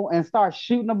rifle and start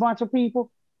shooting a bunch of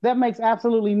people. That makes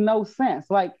absolutely no sense.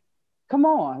 Like, come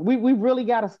on, we really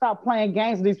got to stop playing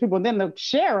games with these people. And then the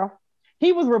sheriff,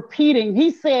 he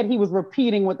said he was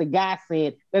repeating what the guy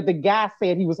said, that the guy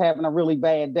said he was having a really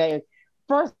bad day.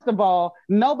 First of all,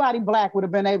 nobody Black would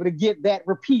have been able to get that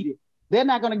repeated. They're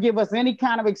not going to give us any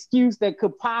kind of excuse that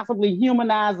could possibly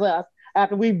humanize us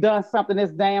after we've done something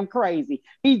that's damn crazy.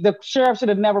 The sheriff should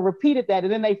have never repeated that.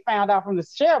 And then they found out from the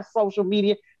sheriff's social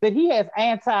media that he has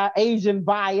anti-Asian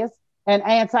bias and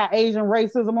anti-Asian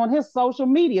racism on his social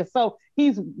media. So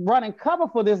he's running cover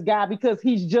for this guy because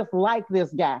he's just like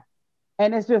this guy.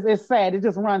 And it's sad. It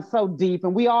just runs so deep.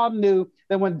 And we all knew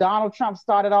that when Donald Trump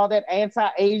started all that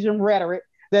anti-Asian rhetoric,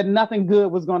 that nothing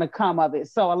good was going to come of it.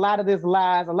 So a lot of this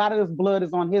lies, a lot of this blood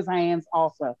is on his hands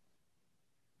also.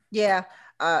 Yeah.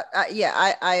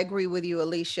 I agree with you,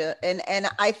 Alicia. And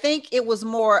I think it was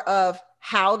more of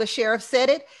how the sheriff said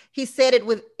it. He said it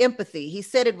with empathy. He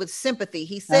said it with sympathy.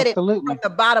 He said Absolutely. It from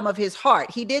the bottom of his heart.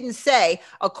 He didn't say,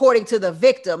 according to the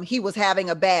victim, he was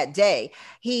having a bad day.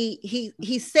 He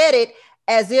said it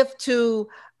as if to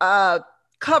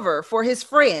cover for his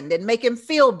friend and make him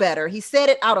feel better. He said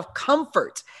it out of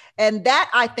comfort. And that,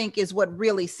 I think, is what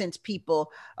really sent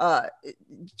people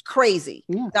crazy.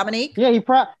 Yeah. Dominique? Yeah,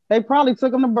 they probably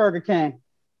took him to Burger King.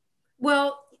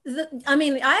 Well,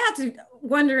 I have to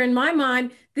wonder in my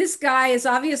mind, this guy is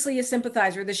obviously a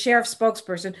sympathizer, the sheriff's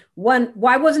spokesperson. One,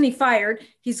 why wasn't he fired?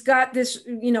 He's got this,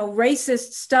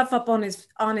 racist stuff up on his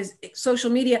social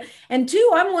media. And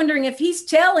two, I'm wondering if he's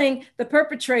telling the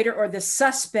perpetrator or the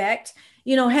suspect,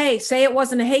 hey, say it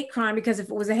wasn't a hate crime, because if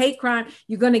it was a hate crime,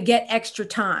 you're going to get extra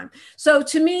time. So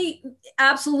to me,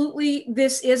 absolutely,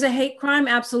 this is a hate crime.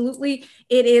 Absolutely,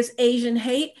 it is Asian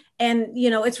hate. And,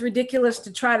 it's ridiculous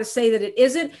to try to say that it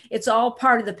isn't. It's all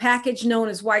part of the package known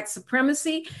as white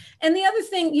supremacy. And the other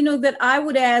thing, that I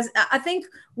would add, I think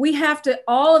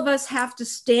all of us have to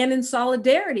stand in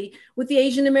solidarity with the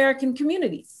Asian American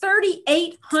community.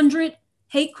 3,800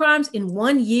 hate crimes in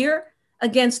 1 year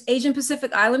against Asian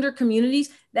Pacific Islander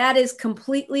communities. That is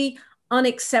completely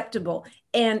unacceptable.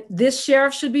 And this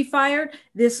sheriff should be fired.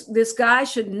 This guy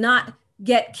should not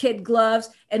get kid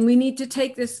gloves. And we do need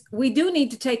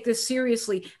to take this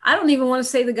seriously. I don't even want to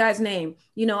say the guy's name.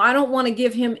 I don't want to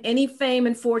give him any fame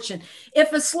and fortune.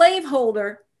 If a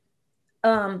slaveholder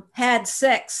had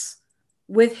sex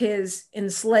with his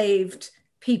enslaved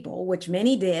people, which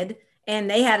many did, and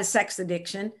they had a sex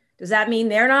addiction, does that mean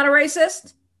they're not a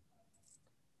racist?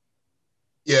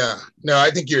 Yeah, no, I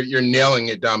think you're nailing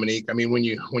it, Dominique. I mean, when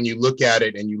you look at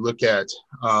it and you look at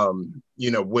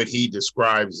what he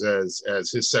describes as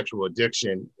his sexual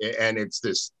addiction, and it's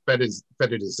this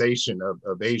fetishization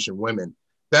of Asian women,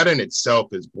 that in itself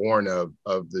is born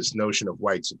of this notion of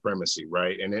white supremacy,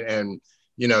 right? And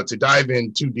to dive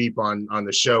in too deep on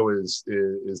the show is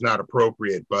not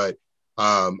appropriate, but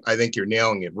I think you're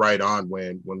nailing it right on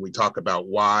when we talk about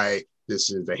why this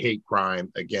is a hate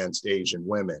crime against Asian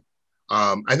women.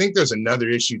 I think there's another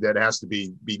issue that has to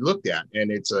be looked at,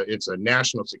 and it's a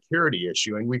national security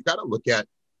issue. And we've got to look at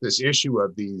this issue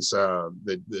of these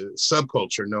the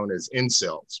subculture known as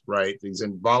incels, right? These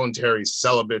involuntary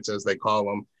celibates, as they call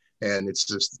them, and it's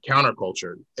just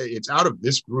counterculture. It's out of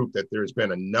this group that there's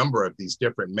been a number of these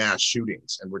different mass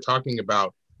shootings, and we're talking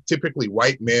about typically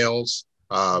white males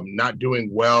not doing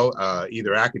well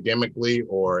either academically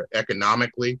or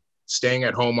economically, staying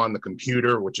at home on the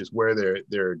computer, which is where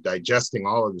they're digesting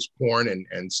all of this porn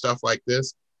and stuff like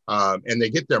this. And they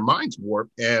get their minds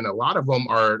warped, and a lot of them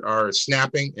are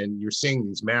snapping, and you're seeing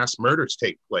these mass murders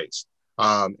take place.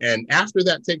 And after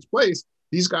that takes place,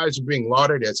 these guys are being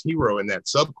lauded as hero in that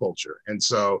subculture. And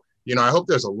so, I hope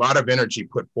there's a lot of energy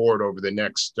put forward over the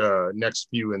next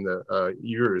few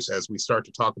years as we start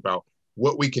to talk about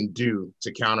what we can do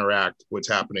to counteract what's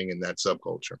happening in that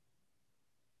subculture.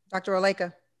 Dr.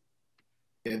 Oleka.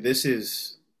 Yeah, this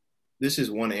is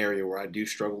one area where I do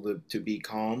struggle to be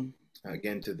calm.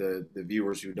 Again, to the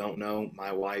viewers who don't know,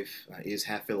 my wife is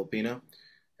half Filipino,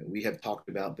 and we have talked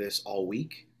about this all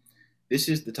week. This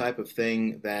is the type of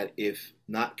thing that, if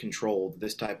not controlled,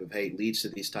 this type of hate leads to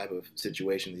these type of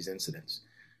situations, these incidents.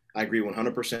 I agree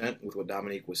 100% with what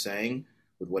Dominique was saying,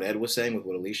 with what Ed was saying, with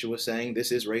what Alicia was saying.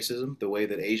 This is racism, the way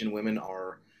that Asian women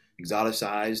are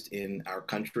exoticized in our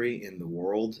country, in the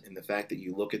world, and the fact that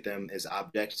you look at them as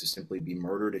objects to simply be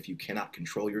murdered if you cannot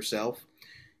control yourself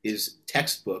is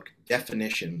textbook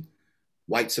definition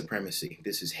white supremacy.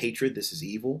 This is hatred. This is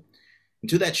evil. And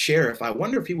to that sheriff, I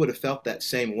wonder if he would have felt that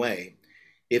same way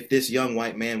if this young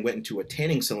white man went into a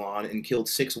tanning salon and killed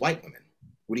 6 white women.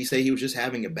 Would he say he was just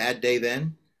having a bad day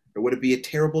then? Or would it be a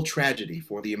terrible tragedy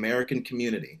for the American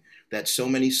community that so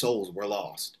many souls were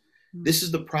lost? This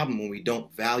is the problem when we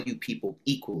don't value people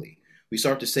equally. We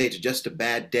start to say it's just a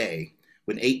bad day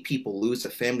when 8 people lose a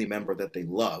family member that they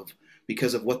love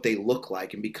because of what they look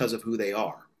like and because of who they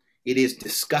are. It is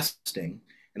disgusting,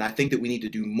 and I think that we need to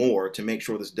do more to make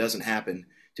sure this doesn't happen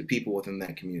to people within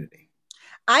that community.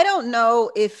 I don't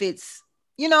know if it's,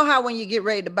 how when you get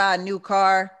ready to buy a new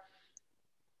car,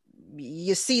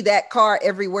 you see that car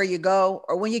everywhere you go,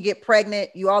 or when you get pregnant,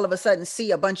 you all of a sudden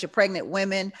see a bunch of pregnant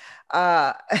women.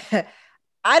 I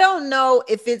don't know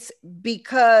if it's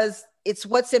because it's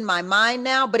what's in my mind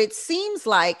now, but it seems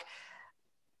like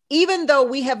even though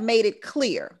we have made it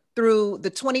clear through the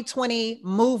 2020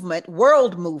 movement,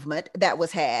 world movement that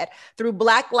was had, through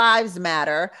Black Lives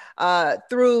Matter,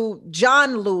 through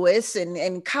John Lewis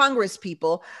and Congress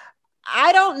people,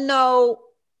 I don't know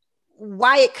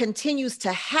why it continues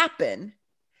to happen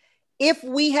if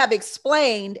we have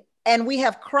explained and we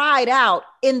have cried out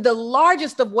in the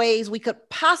largest of ways we could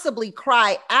possibly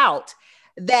cry out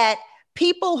that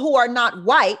people who are not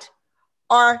white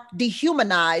are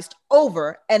dehumanized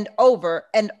over and over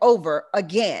and over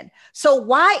again. So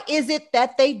why is it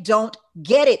that they don't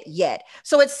get it yet?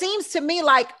 So it seems to me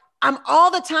like I'm all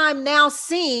the time now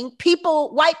seeing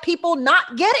white people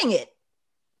not getting it.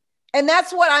 And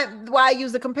that's why I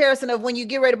use the comparison of when you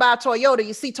get ready to buy a Toyota,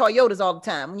 you see Toyotas all the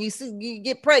time. When you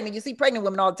get pregnant, you see pregnant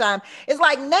women all the time. It's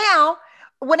like now,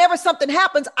 whenever something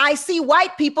happens, I see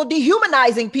white people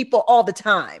dehumanizing people all the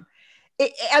time.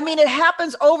 It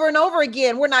happens over and over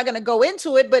again. We're not going to go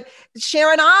into it, but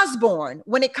Sharon Osbourne,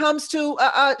 when it comes to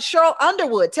Cheryl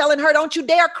Underwood, telling her, "Don't you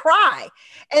dare cry,"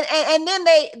 and then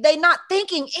they not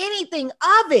thinking anything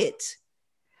of it.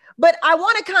 But I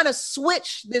want to kind of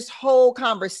switch this whole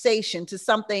conversation to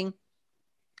something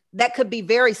that could be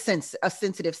a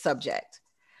sensitive subject.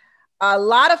 A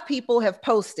lot of people have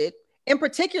posted, and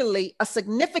particularly a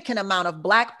significant amount of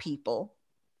Black people,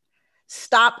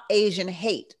 stop Asian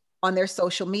hate on their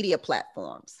social media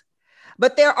platforms.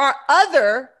 But there are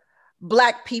other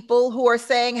Black people who are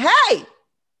saying, hey,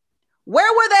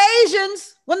 where were the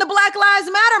Asians when the Black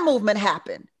Lives Matter movement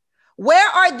happened? Where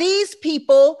are these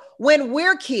people when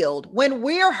we're killed, when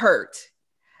we're hurt?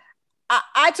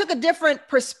 I took a different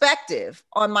perspective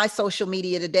on my social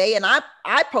media today, and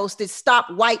I posted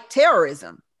 "Stop White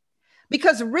Terrorism,"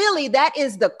 because really that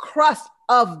is the crux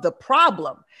of the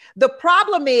problem. The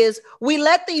problem is we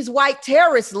let these white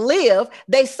terrorists live.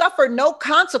 They suffer no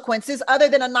consequences other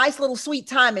than a nice little sweet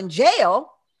time in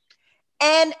jail.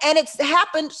 And it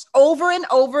happens over and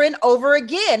over and over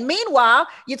again. Meanwhile,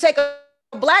 you take a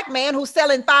Black man who's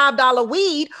selling $5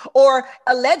 weed or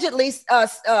allegedly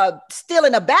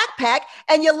stealing a backpack,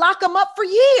 and you lock him up for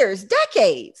years,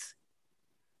 decades.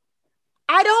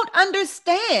 I don't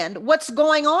understand what's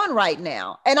going on right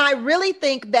now. And I really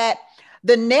think that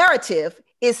the narrative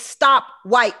is stop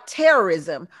white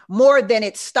terrorism more than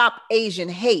it's stop Asian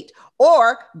hate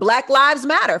or Black Lives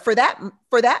Matter for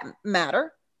that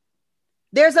matter.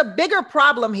 There's a bigger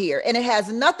problem here, and it has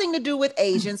nothing to do with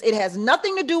Asians. It has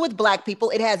nothing to do with Black people.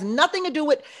 It has nothing to do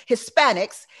with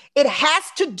Hispanics. It has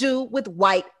to do with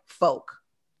white folk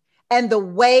and the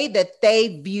way that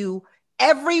they view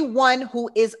everyone who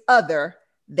is other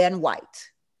than white.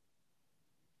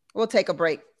 We'll take a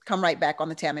break. Come right back on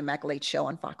the Tammi Mac Late Show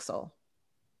on Fox Soul.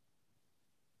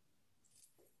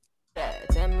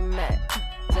 Tammi Mac.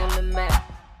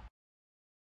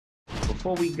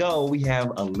 Before we go, we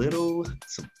have a little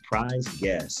surprise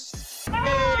guest.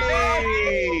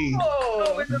 Hey!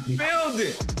 Oh, in the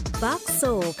building. Fox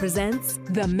Soul presents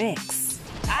The Mix.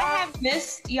 I have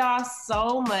missed y'all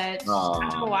so much.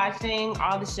 I've been watching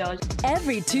all the shows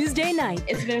every Tuesday night.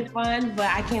 It's been fun, but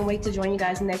I can't wait to join you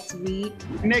guys next week.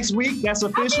 Next week? That's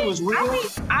official. It's real.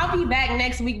 I'll be back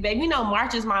next week, baby. You know,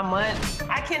 March is my month.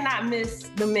 I cannot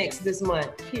miss The Mix this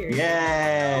month. Period.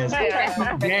 Yes.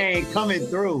 Gang coming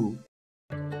through.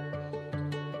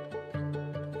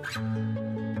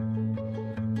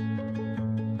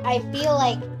 I feel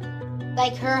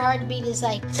like her heartbeat is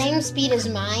like same speed as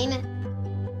mine.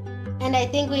 And I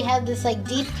think we have this like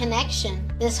deep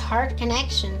connection, this heart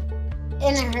connection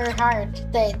in her heart,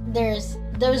 that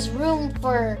there's room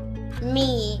for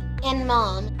me and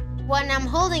Mom. When I'm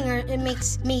holding her, it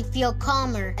makes me feel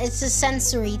calmer. It's a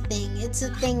sensory thing. It's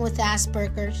a thing with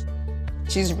Asperger's.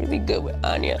 She's really good with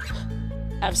Anya.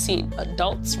 I've seen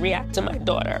adults react to my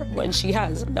daughter when she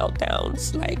has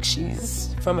meltdowns, like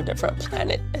she's from a different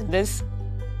planet. And this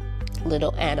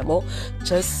little animal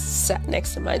just sat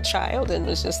next to my child and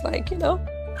was just like,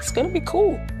 it's gonna be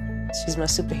cool. She's my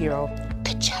superhero.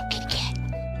 Good job, kitty cat.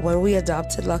 When we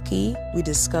adopted Lucky, we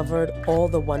discovered all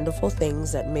the wonderful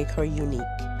things that make her unique.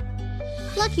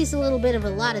 Lucky's a little bit of a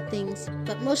lot of things,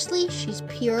 but mostly she's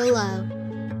pure love.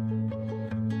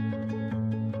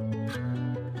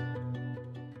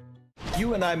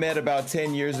 You and I met about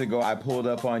 10 years ago. I pulled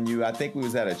up on you. I think we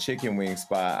was at a chicken wing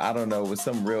spot. I don't know, with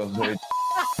some real hood.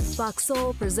 Fox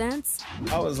Soul presents.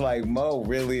 I was like, Mo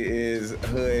really is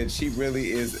hood. She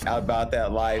really is about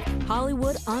that life.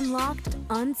 Hollywood Unlocked,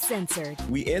 Uncensored.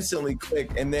 We instantly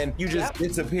clicked, and then you just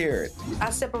disappeared. I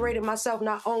separated myself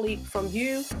not only from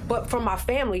you, but from my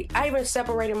family. I even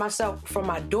separated myself from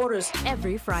my daughters.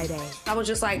 Every Friday. I was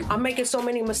just like, I'm making so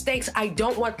many mistakes. I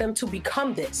don't want them to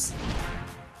become this.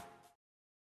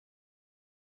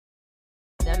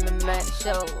 Tammi Mac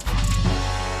Show.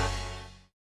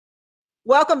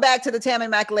 Welcome back to the Tammi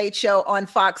Mac Late Show on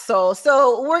Fox Soul.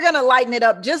 So we're going to lighten it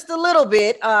up just a little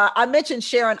bit. I mentioned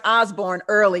Sharon Osbourne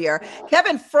earlier.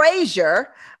 Kevin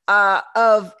Frazier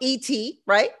of E.T.,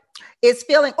 right, is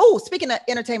feeling, speaking of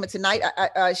entertainment tonight,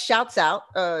 shouts out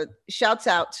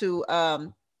to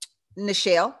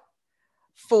Nichelle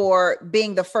for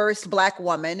being the first Black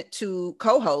woman to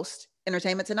co-host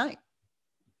Entertainment Tonight.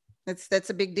 That's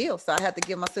a big deal. So I had to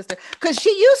give my sister, because she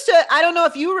used to, I don't know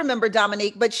if you remember,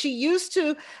 Dominique, but she used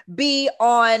to be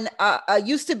on,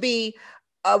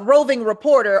 a roving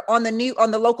reporter on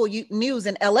the local news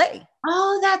in LA.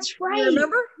 Oh, that's right. You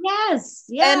remember? Yes.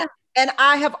 Yeah. And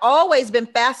I have always been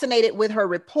fascinated with her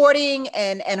reporting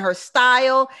and her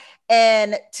style.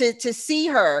 And to see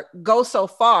her go so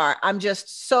far, I'm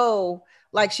just so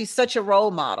like, she's such a role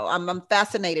model. I'm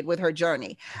fascinated with her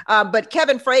journey. But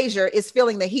Kevin Frazier is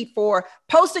feeling the heat for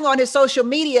posting on his social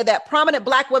media that prominent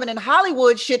Black women in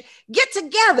Hollywood should get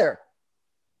together,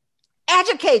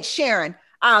 educate Sharon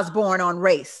Osbourne on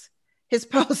race. His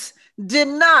post did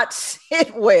not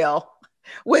sit well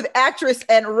with actress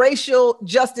and racial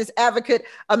justice advocate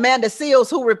Amanda Seales,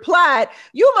 who replied,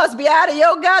 "You must be out of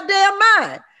your goddamn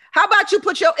mind. How about you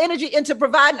put your energy into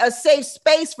providing a safe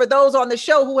space for those on the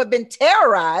show who have been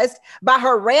terrorized by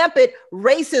her rampant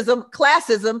racism,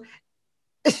 classism."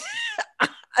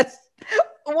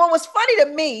 What was funny to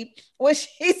me was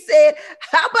she said,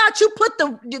 "How about you put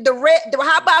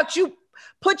how about you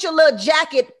put your little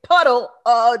jacket puddle,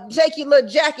 take your little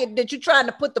jacket that you're trying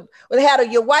to put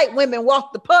had your white women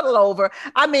walk the puddle over."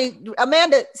 I mean,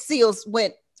 Amanda Seales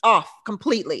went off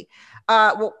completely.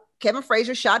 Well, Kevin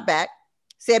Frazier shot back,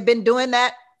 said, "Been doing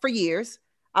that for years.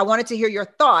 I wanted to hear your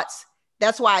thoughts.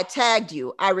 That's why I tagged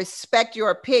you. I respect your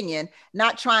opinion,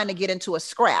 not trying to get into a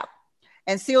scrap."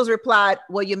 And Seales replied,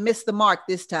 "Well, you missed the mark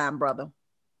this time, brother.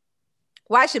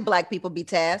 Why should Black people be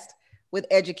tasked with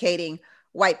educating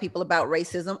white people about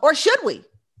racism? Or should we?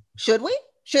 Should we?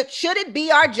 Should it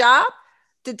be our job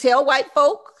to tell white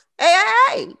folk,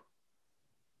 hey,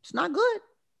 it's not good.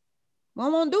 We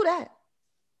won't do that."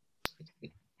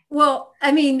 Well,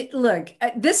 I mean, look,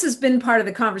 this has been part of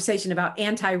the conversation about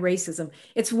anti-racism.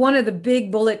 It's one of the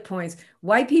big bullet points.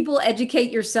 White people,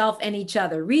 educate yourself and each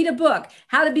other. Read a book,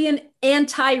 How to Be an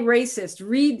Anti-Racist.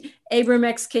 Read Abram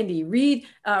X. Kendi. Read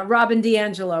Robin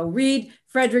DiAngelo. Read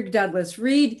Frederick Douglass.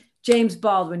 Read James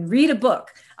Baldwin. Read a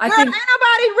book. Girl, ain't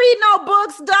nobody read no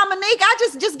books, Dominique.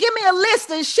 Just give me a list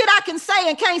of shit I can say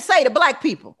and can't say to Black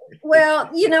people.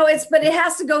 Well, but it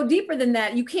has to go deeper than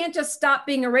that. You can't just stop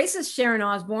being a racist, Sharon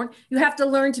Osbourne. You have to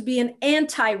learn to be an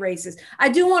anti-racist. I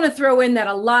do want to throw in that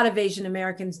a lot of Asian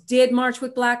Americans did march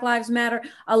with Black Lives Matter.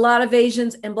 A lot of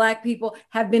Asians and Black people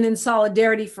have been in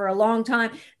solidarity for a long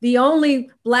time. The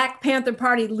only Black Panther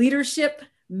Party leadership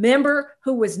member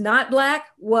who was not Black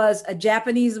was a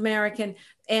Japanese American.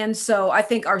 And so I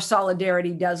think our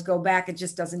solidarity does go back. It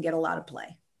just doesn't get a lot of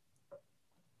play.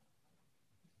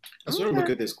 I sort of look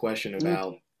at this question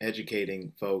about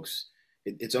educating folks.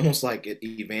 It's almost like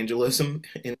evangelism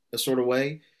in a sort of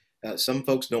way. Some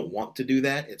folks don't want to do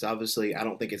that. It's obviously, I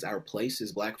don't think it's our place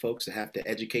as Black folks to have to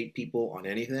educate people on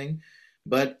anything.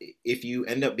 But if you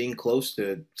end up being close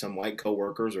to some white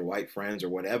coworkers or white friends or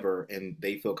whatever, and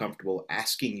they feel comfortable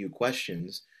asking you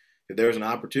questions, if there's an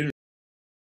opportunity.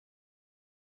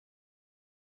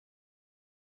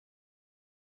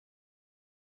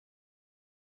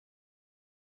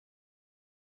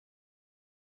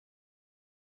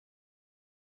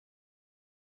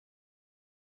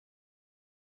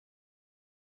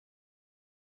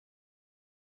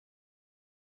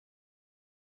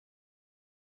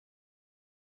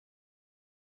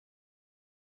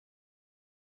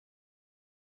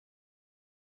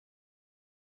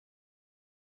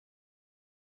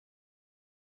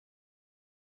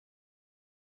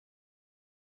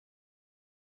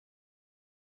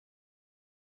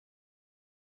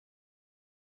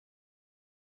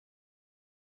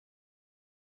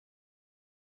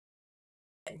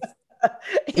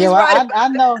 I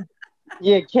know.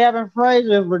 Yeah, Kevin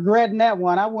Frazier is regretting that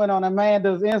one. I went on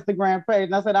Amanda's Instagram page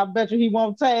and I said, "I bet you he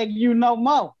won't tag you no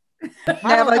more."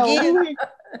 I don't know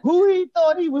who he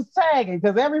thought he was tagging,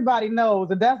 because everybody knows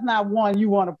that that's not one you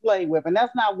want to play with, and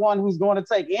that's not one who's going to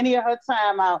take any of her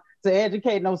time out to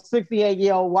educate no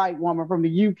 68-year-old white woman from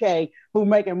the UK who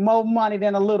making more money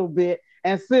than a little bit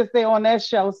and sits there on that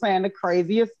show saying the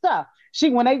craziest stuff.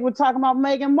 When they were talking about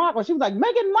Meghan Markle, she was like,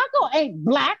 "Meghan Markle ain't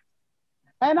Black."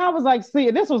 And I was like, see,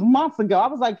 this was months ago. I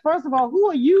was like, first of all, who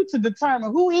are you to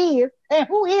determine who is and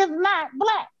who is not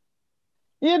Black?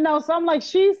 So I'm like,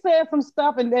 she said some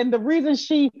stuff, and the reason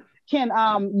she can,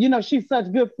 she's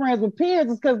such good friends with peers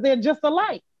is because they're just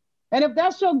alike. And if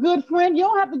that's your good friend, you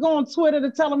don't have to go on Twitter to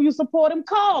tell him you support him.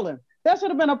 Call him. That should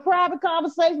have been a private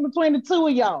conversation between the two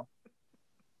of y'all.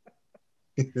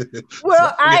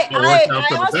 Well,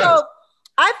 I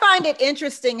find it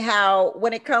interesting how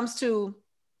when it comes to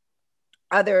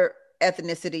other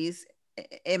ethnicities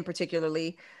in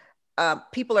particularly,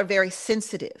 people are very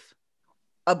sensitive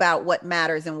about what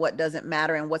matters and what doesn't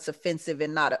matter and what's offensive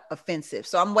and not offensive.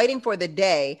 So I'm waiting for the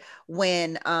day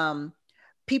when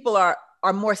people are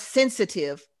more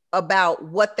sensitive about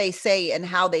what they say and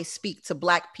how they speak to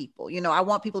Black people. You know, I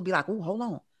want people to be like, oh, hold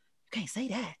on. You can't say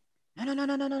that.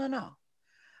 No.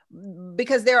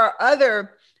 Because there are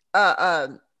other, I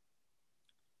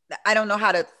don't know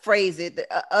how to phrase it,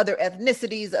 other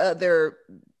ethnicities, other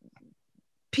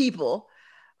people,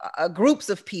 groups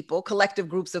of people, collective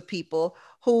groups of people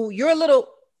who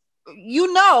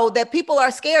you know that people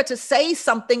are scared to say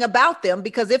something about them,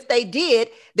 because if they did,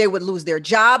 they would lose their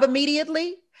job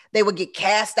immediately. They would get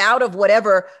cast out of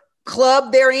whatever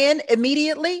club they're in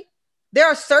immediately. There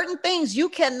are certain things you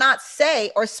cannot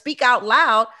say or speak out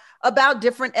loud about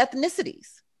different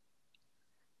ethnicities.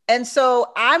 And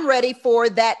so I'm ready for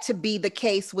that to be the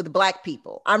case with Black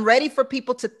people. I'm ready for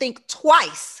people to think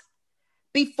twice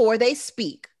before they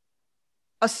speak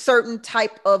a certain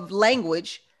type of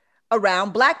language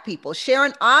around Black people.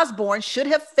 Sharon Osbourne should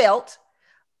have felt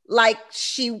like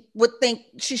she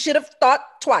should have thought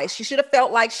twice. She should have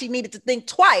felt like she needed to think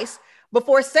twice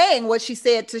before saying what she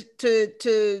said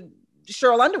to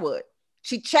Cheryl Underwood.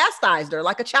 She chastised her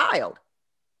like a child.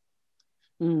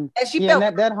 And she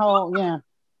felt that whole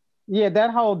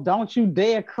don't you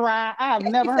dare cry. I've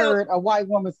never heard a white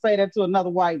woman say that to another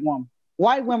white woman.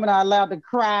 White women are allowed to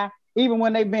cry even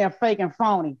when they being fake and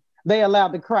phony. They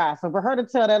allowed to cry. So for her to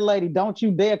tell that lady, don't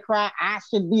you dare cry, I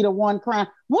should be the one crying.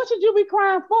 What should you be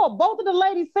crying for? Both of the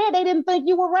ladies said they didn't think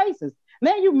you were racist.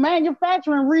 Now you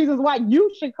manufacturing reasons why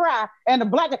you should cry. And the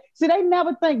Black, see, they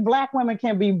never think Black women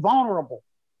can be vulnerable.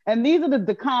 And these are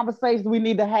the conversations we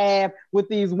need to have with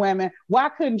these women. Why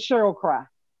couldn't Cheryl cry?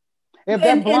 If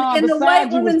that blonde and the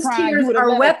white woman's crying, tears are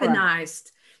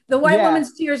weaponized. The white Yeah.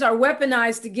 woman's tears are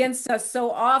weaponized against us so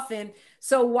often.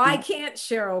 So why can't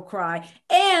Cheryl cry?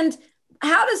 And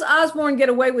how does Osbourne get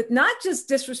away with not just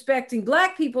disrespecting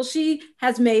Black people? She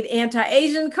has made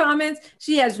anti-Asian comments.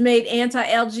 She has made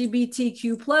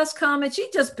anti-LGBTQ plus comments.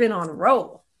 She's just been on a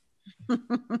roll.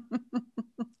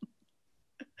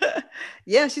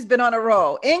 Yeah, she's been on a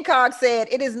roll. Incog said,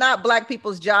 it is not Black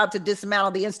people's job to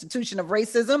dismantle the institution of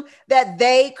racism that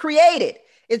they created.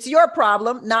 It's your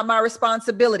problem, not my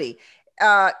responsibility.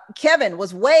 Kevin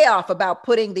was way off about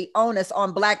putting the onus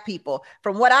on Black people.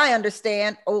 From what I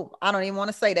understand, I don't even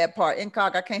want to say that part.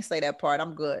 Incog, I can't say that part.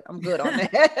 I'm good on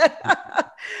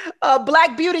that.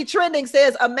 Black Beauty Trending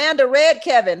says Amanda read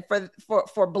Kevin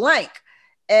for blank.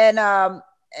 And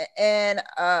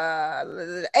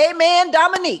amen,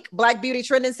 Dominique. Black Beauty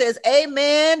Trending says,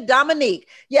 amen, Dominique.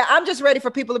 Yeah, I'm just ready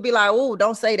for people to be like, oh,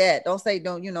 don't say that.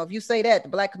 If you say that, the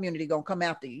Black community gonna come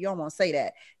after you. You don't want to say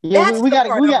that. Yeah, we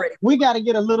got to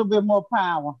get a little bit more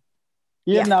power.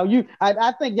 You know,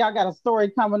 I think y'all got a story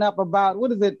coming up about,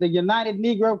 what is it? The United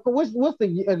Negro. What's the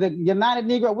United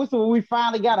Negro? What's when we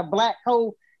finally got a Black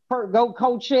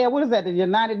co-chair? What is that? The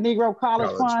United Negro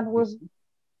College Fund?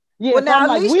 Yeah, well, now,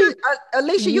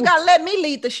 Alicia, you got to let me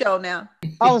lead the show now.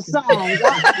 Oh, sorry.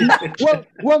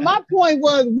 well, my point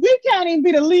was, we can't even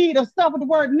be the lead of stuff with the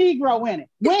word Negro in it.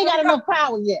 We ain't got enough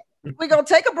power yet. We're going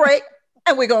to take a break,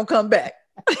 and we're going to come back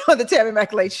on the Tammi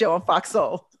Mac Late Show on Fox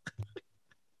Soul.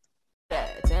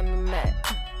 Tammi Mac.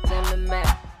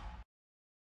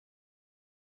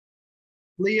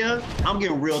 Leah, I'm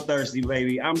getting real thirsty,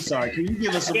 baby. I'm sorry. Can you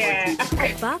give us a break?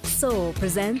 Fox Soul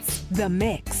presents The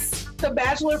Mix. The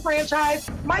Bachelor franchise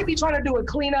might be trying to do a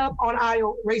cleanup on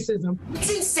aisle racism.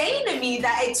 It's insane to me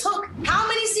that it took how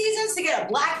many seasons to get a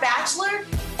Black Bachelor?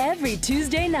 Every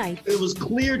Tuesday night. It was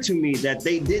clear to me that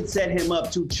they did set him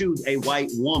up to choose a white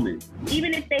woman.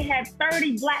 Even if they had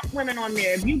 30 Black women on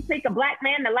there, if you pick a Black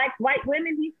man that likes white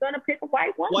women, he's going to pick a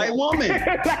white woman. White woman. Like,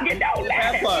 it don't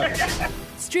matter.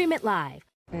 Stream it live.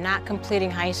 Not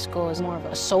completing high school is more of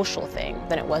a social thing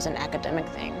than it was an academic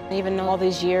thing. Even though all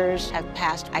these years have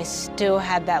passed, I still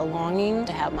had that longing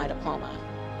to have my diploma.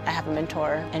 I have a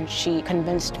mentor, and she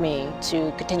convinced me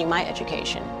to continue my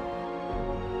education.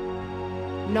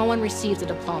 No one receives a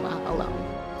diploma alone.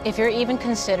 If you're even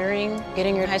considering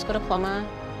getting your high school diploma,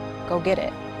 go get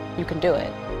it. You can do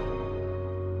it.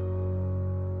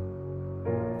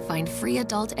 Find free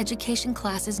adult education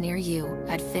classes near you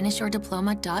at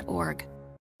finishyourdiploma.org.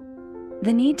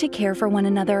 The need to care for one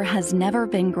another has never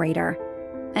been greater.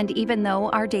 And even though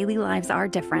our daily lives are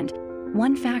different,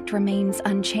 one fact remains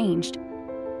unchanged.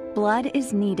 Blood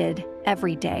is needed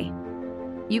every day.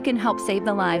 You can help save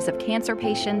the lives of cancer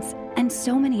patients and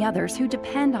so many others who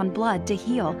depend on blood to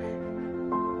heal.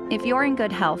 If you're in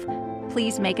good health,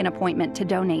 please make an appointment to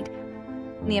donate.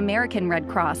 The American Red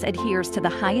Cross adheres to the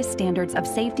highest standards of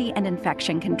safety and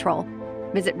infection control.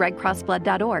 Visit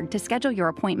redcrossblood.org to schedule your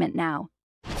appointment now.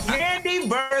 Kandi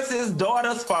Burruss's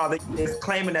daughter's father is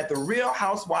claiming that the Real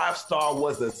Housewives star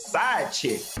was a side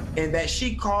chick and that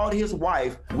she called his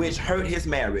wife, which hurt his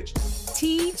marriage.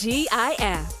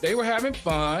 TGIF. They were having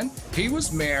fun. He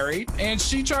was married, and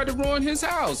she tried to ruin his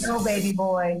house. No, baby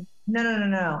boy.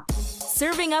 No.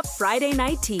 Serving up Friday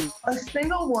night tea. A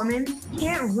single woman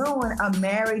can't ruin a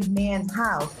married man's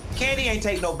house. Kandi ain't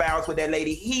take no vows with that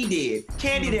lady. He did.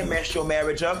 Kandi didn't mess your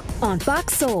marriage up. On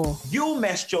Fox Soul. You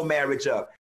messed your marriage up.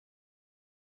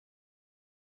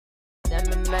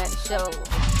 Tammi Mac Show.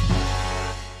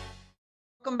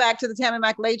 Welcome back to the Tammi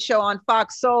Mac Late Show on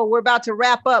Fox Soul. We're about to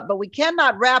wrap up, but we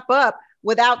cannot wrap up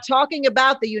without talking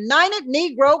about the United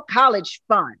Negro College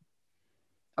Fund.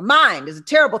 A mind is a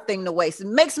terrible thing to waste. It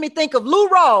makes me think of Lou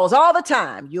Rawls all the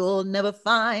time. You'll never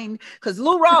find, because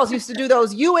Lou Rawls used to do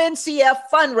those UNCF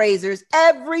fundraisers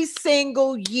every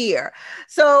single year.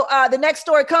 So the next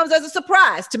story comes as a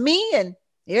surprise to me and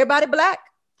everybody Black.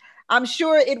 I'm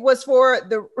sure it was for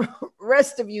the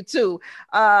rest of you too.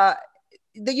 The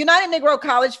United Negro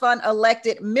College Fund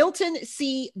elected Milton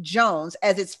C. Jones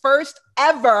as its first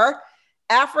ever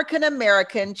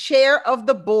African-American chair of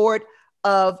the board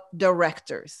of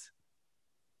directors.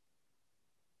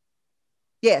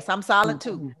 Yes, I'm silent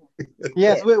too.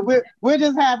 Yes, we're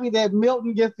just happy that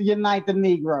Milton gets to unite the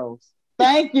Negroes.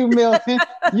 Thank you, Milton.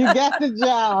 You got the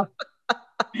job.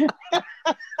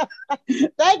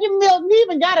 Thank you, Milton. You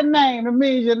even got a name that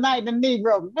means unite the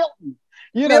Negroes. Milton.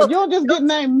 You know, you don't just get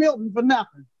named Milton for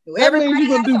nothing. That means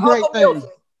you're gonna do great things.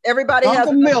 Everybody Uncle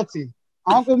has Milty.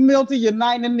 Uncle Milty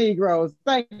uniting the Negroes.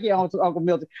 Thank you, Uncle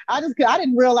Milty. I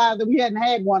didn't realize that we hadn't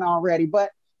had one already,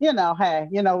 but you know, hey,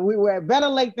 you know, we were better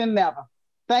late than never.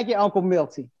 Thank you, Uncle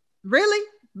Milty. Really?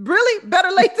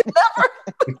 Better late than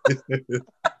never?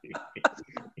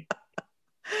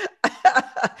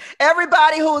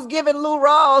 Everybody who was giving Lou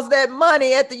Rawls that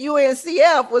money at the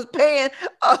UNCF was paying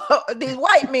these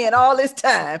white men all this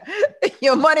time.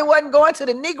 Your money wasn't going to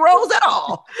the Negroes at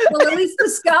all. Well, at least the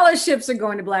scholarships are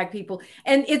going to Black people.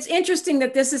 And it's interesting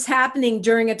that this is happening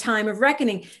during a time of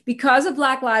reckoning because of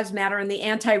Black Lives Matter and the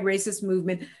anti-racist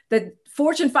movement. The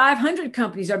Fortune 500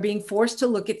 companies are being forced to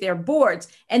look at their boards,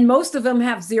 and most of them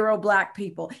have 0 Black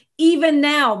people. Even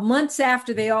now, months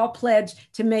after they all pledged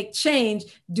to make change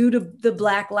due to the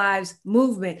Black Lives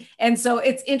movement. And so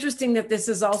it's interesting that this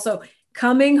is also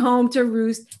coming home to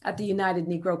roost at the United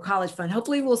Negro College Fund.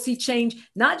 Hopefully we'll see change,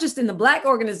 not just in the Black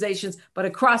organizations, but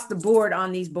across the board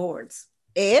on these boards.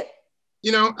 Ed?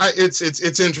 You know, it's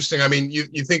interesting. I mean,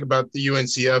 you think about the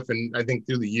UNCF, and I think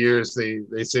through the years,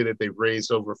 they say that they've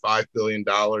raised over $5 billion,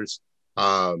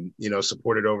 you know,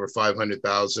 supported over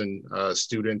 500,000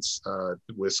 students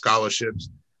with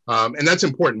scholarships. And that's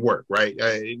important work, right?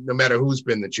 No matter who's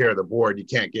been the chair of the board, you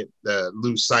can't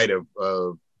lose sight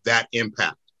of that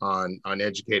impact on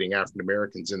educating African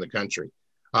Americans in the country.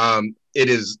 It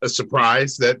is a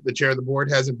surprise that the chair of the board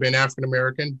hasn't been African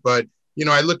American, but you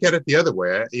know, I look at it the other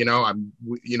way. You know,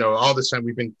 all this time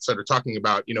we've been sort of talking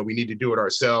about, you know, we need to do it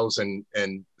ourselves, and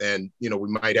you know, we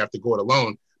might have to go it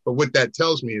alone. But what that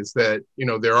tells me is that, you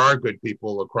know, there are good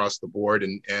people across the board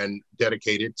and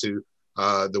dedicated to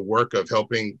the work of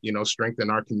helping, you know, strengthen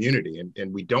our community,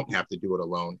 and we don't have to do it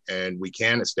alone, and we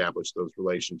can establish those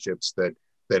relationships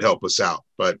that help us out.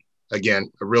 But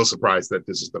again, a real surprise that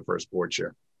this is the first board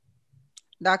chair.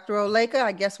 Dr. Oleka,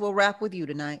 I guess we'll wrap with you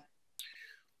tonight.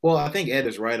 Well, I think Ed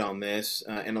is right on this,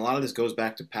 and a lot of this goes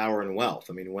back to power and wealth.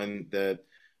 I mean, when the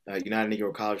United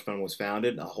Negro College Fund was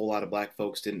founded, a whole lot of Black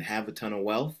folks didn't have a ton of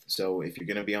wealth. So if you're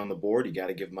going to be on the board, you got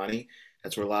to give money.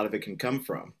 That's where a lot of it can come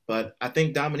from. But I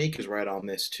think Dominique is right on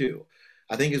this too.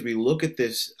 I think as we look at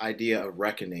this idea of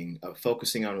reckoning, of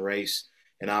focusing on race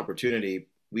and opportunity,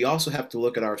 we also have to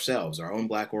look at ourselves, our own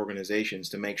Black organizations,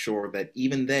 to make sure that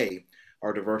even they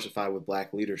are diversified with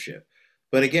Black leadership.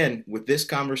 But again, with this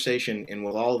conversation and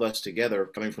with all of us together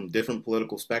coming from different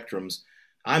political spectrums,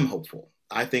 I'm hopeful.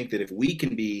 I think that if we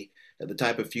can be the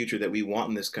type of future that we want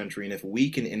in this country, and if we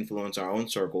can influence our own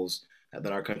circles,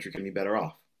 then our country can be better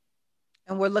off.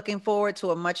 And we're looking forward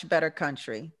to a much better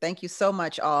country. Thank you so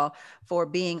much all for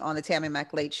being on the Tammi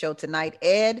Mac Late Show tonight.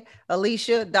 Ed,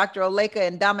 Alicia, Dr. Oleka,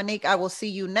 and Dominique, I will see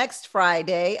you next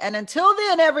Friday. And until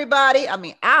then, everybody,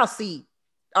 I'll see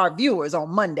our viewers on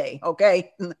Monday,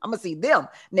 okay? I'm gonna see them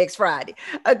next Friday.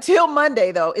 Until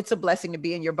Monday, though, it's a blessing to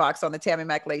be in your box on the Tammi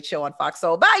Mac Late Show on Fox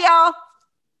Soul. Bye, y'all.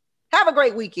 Have a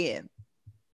great weekend.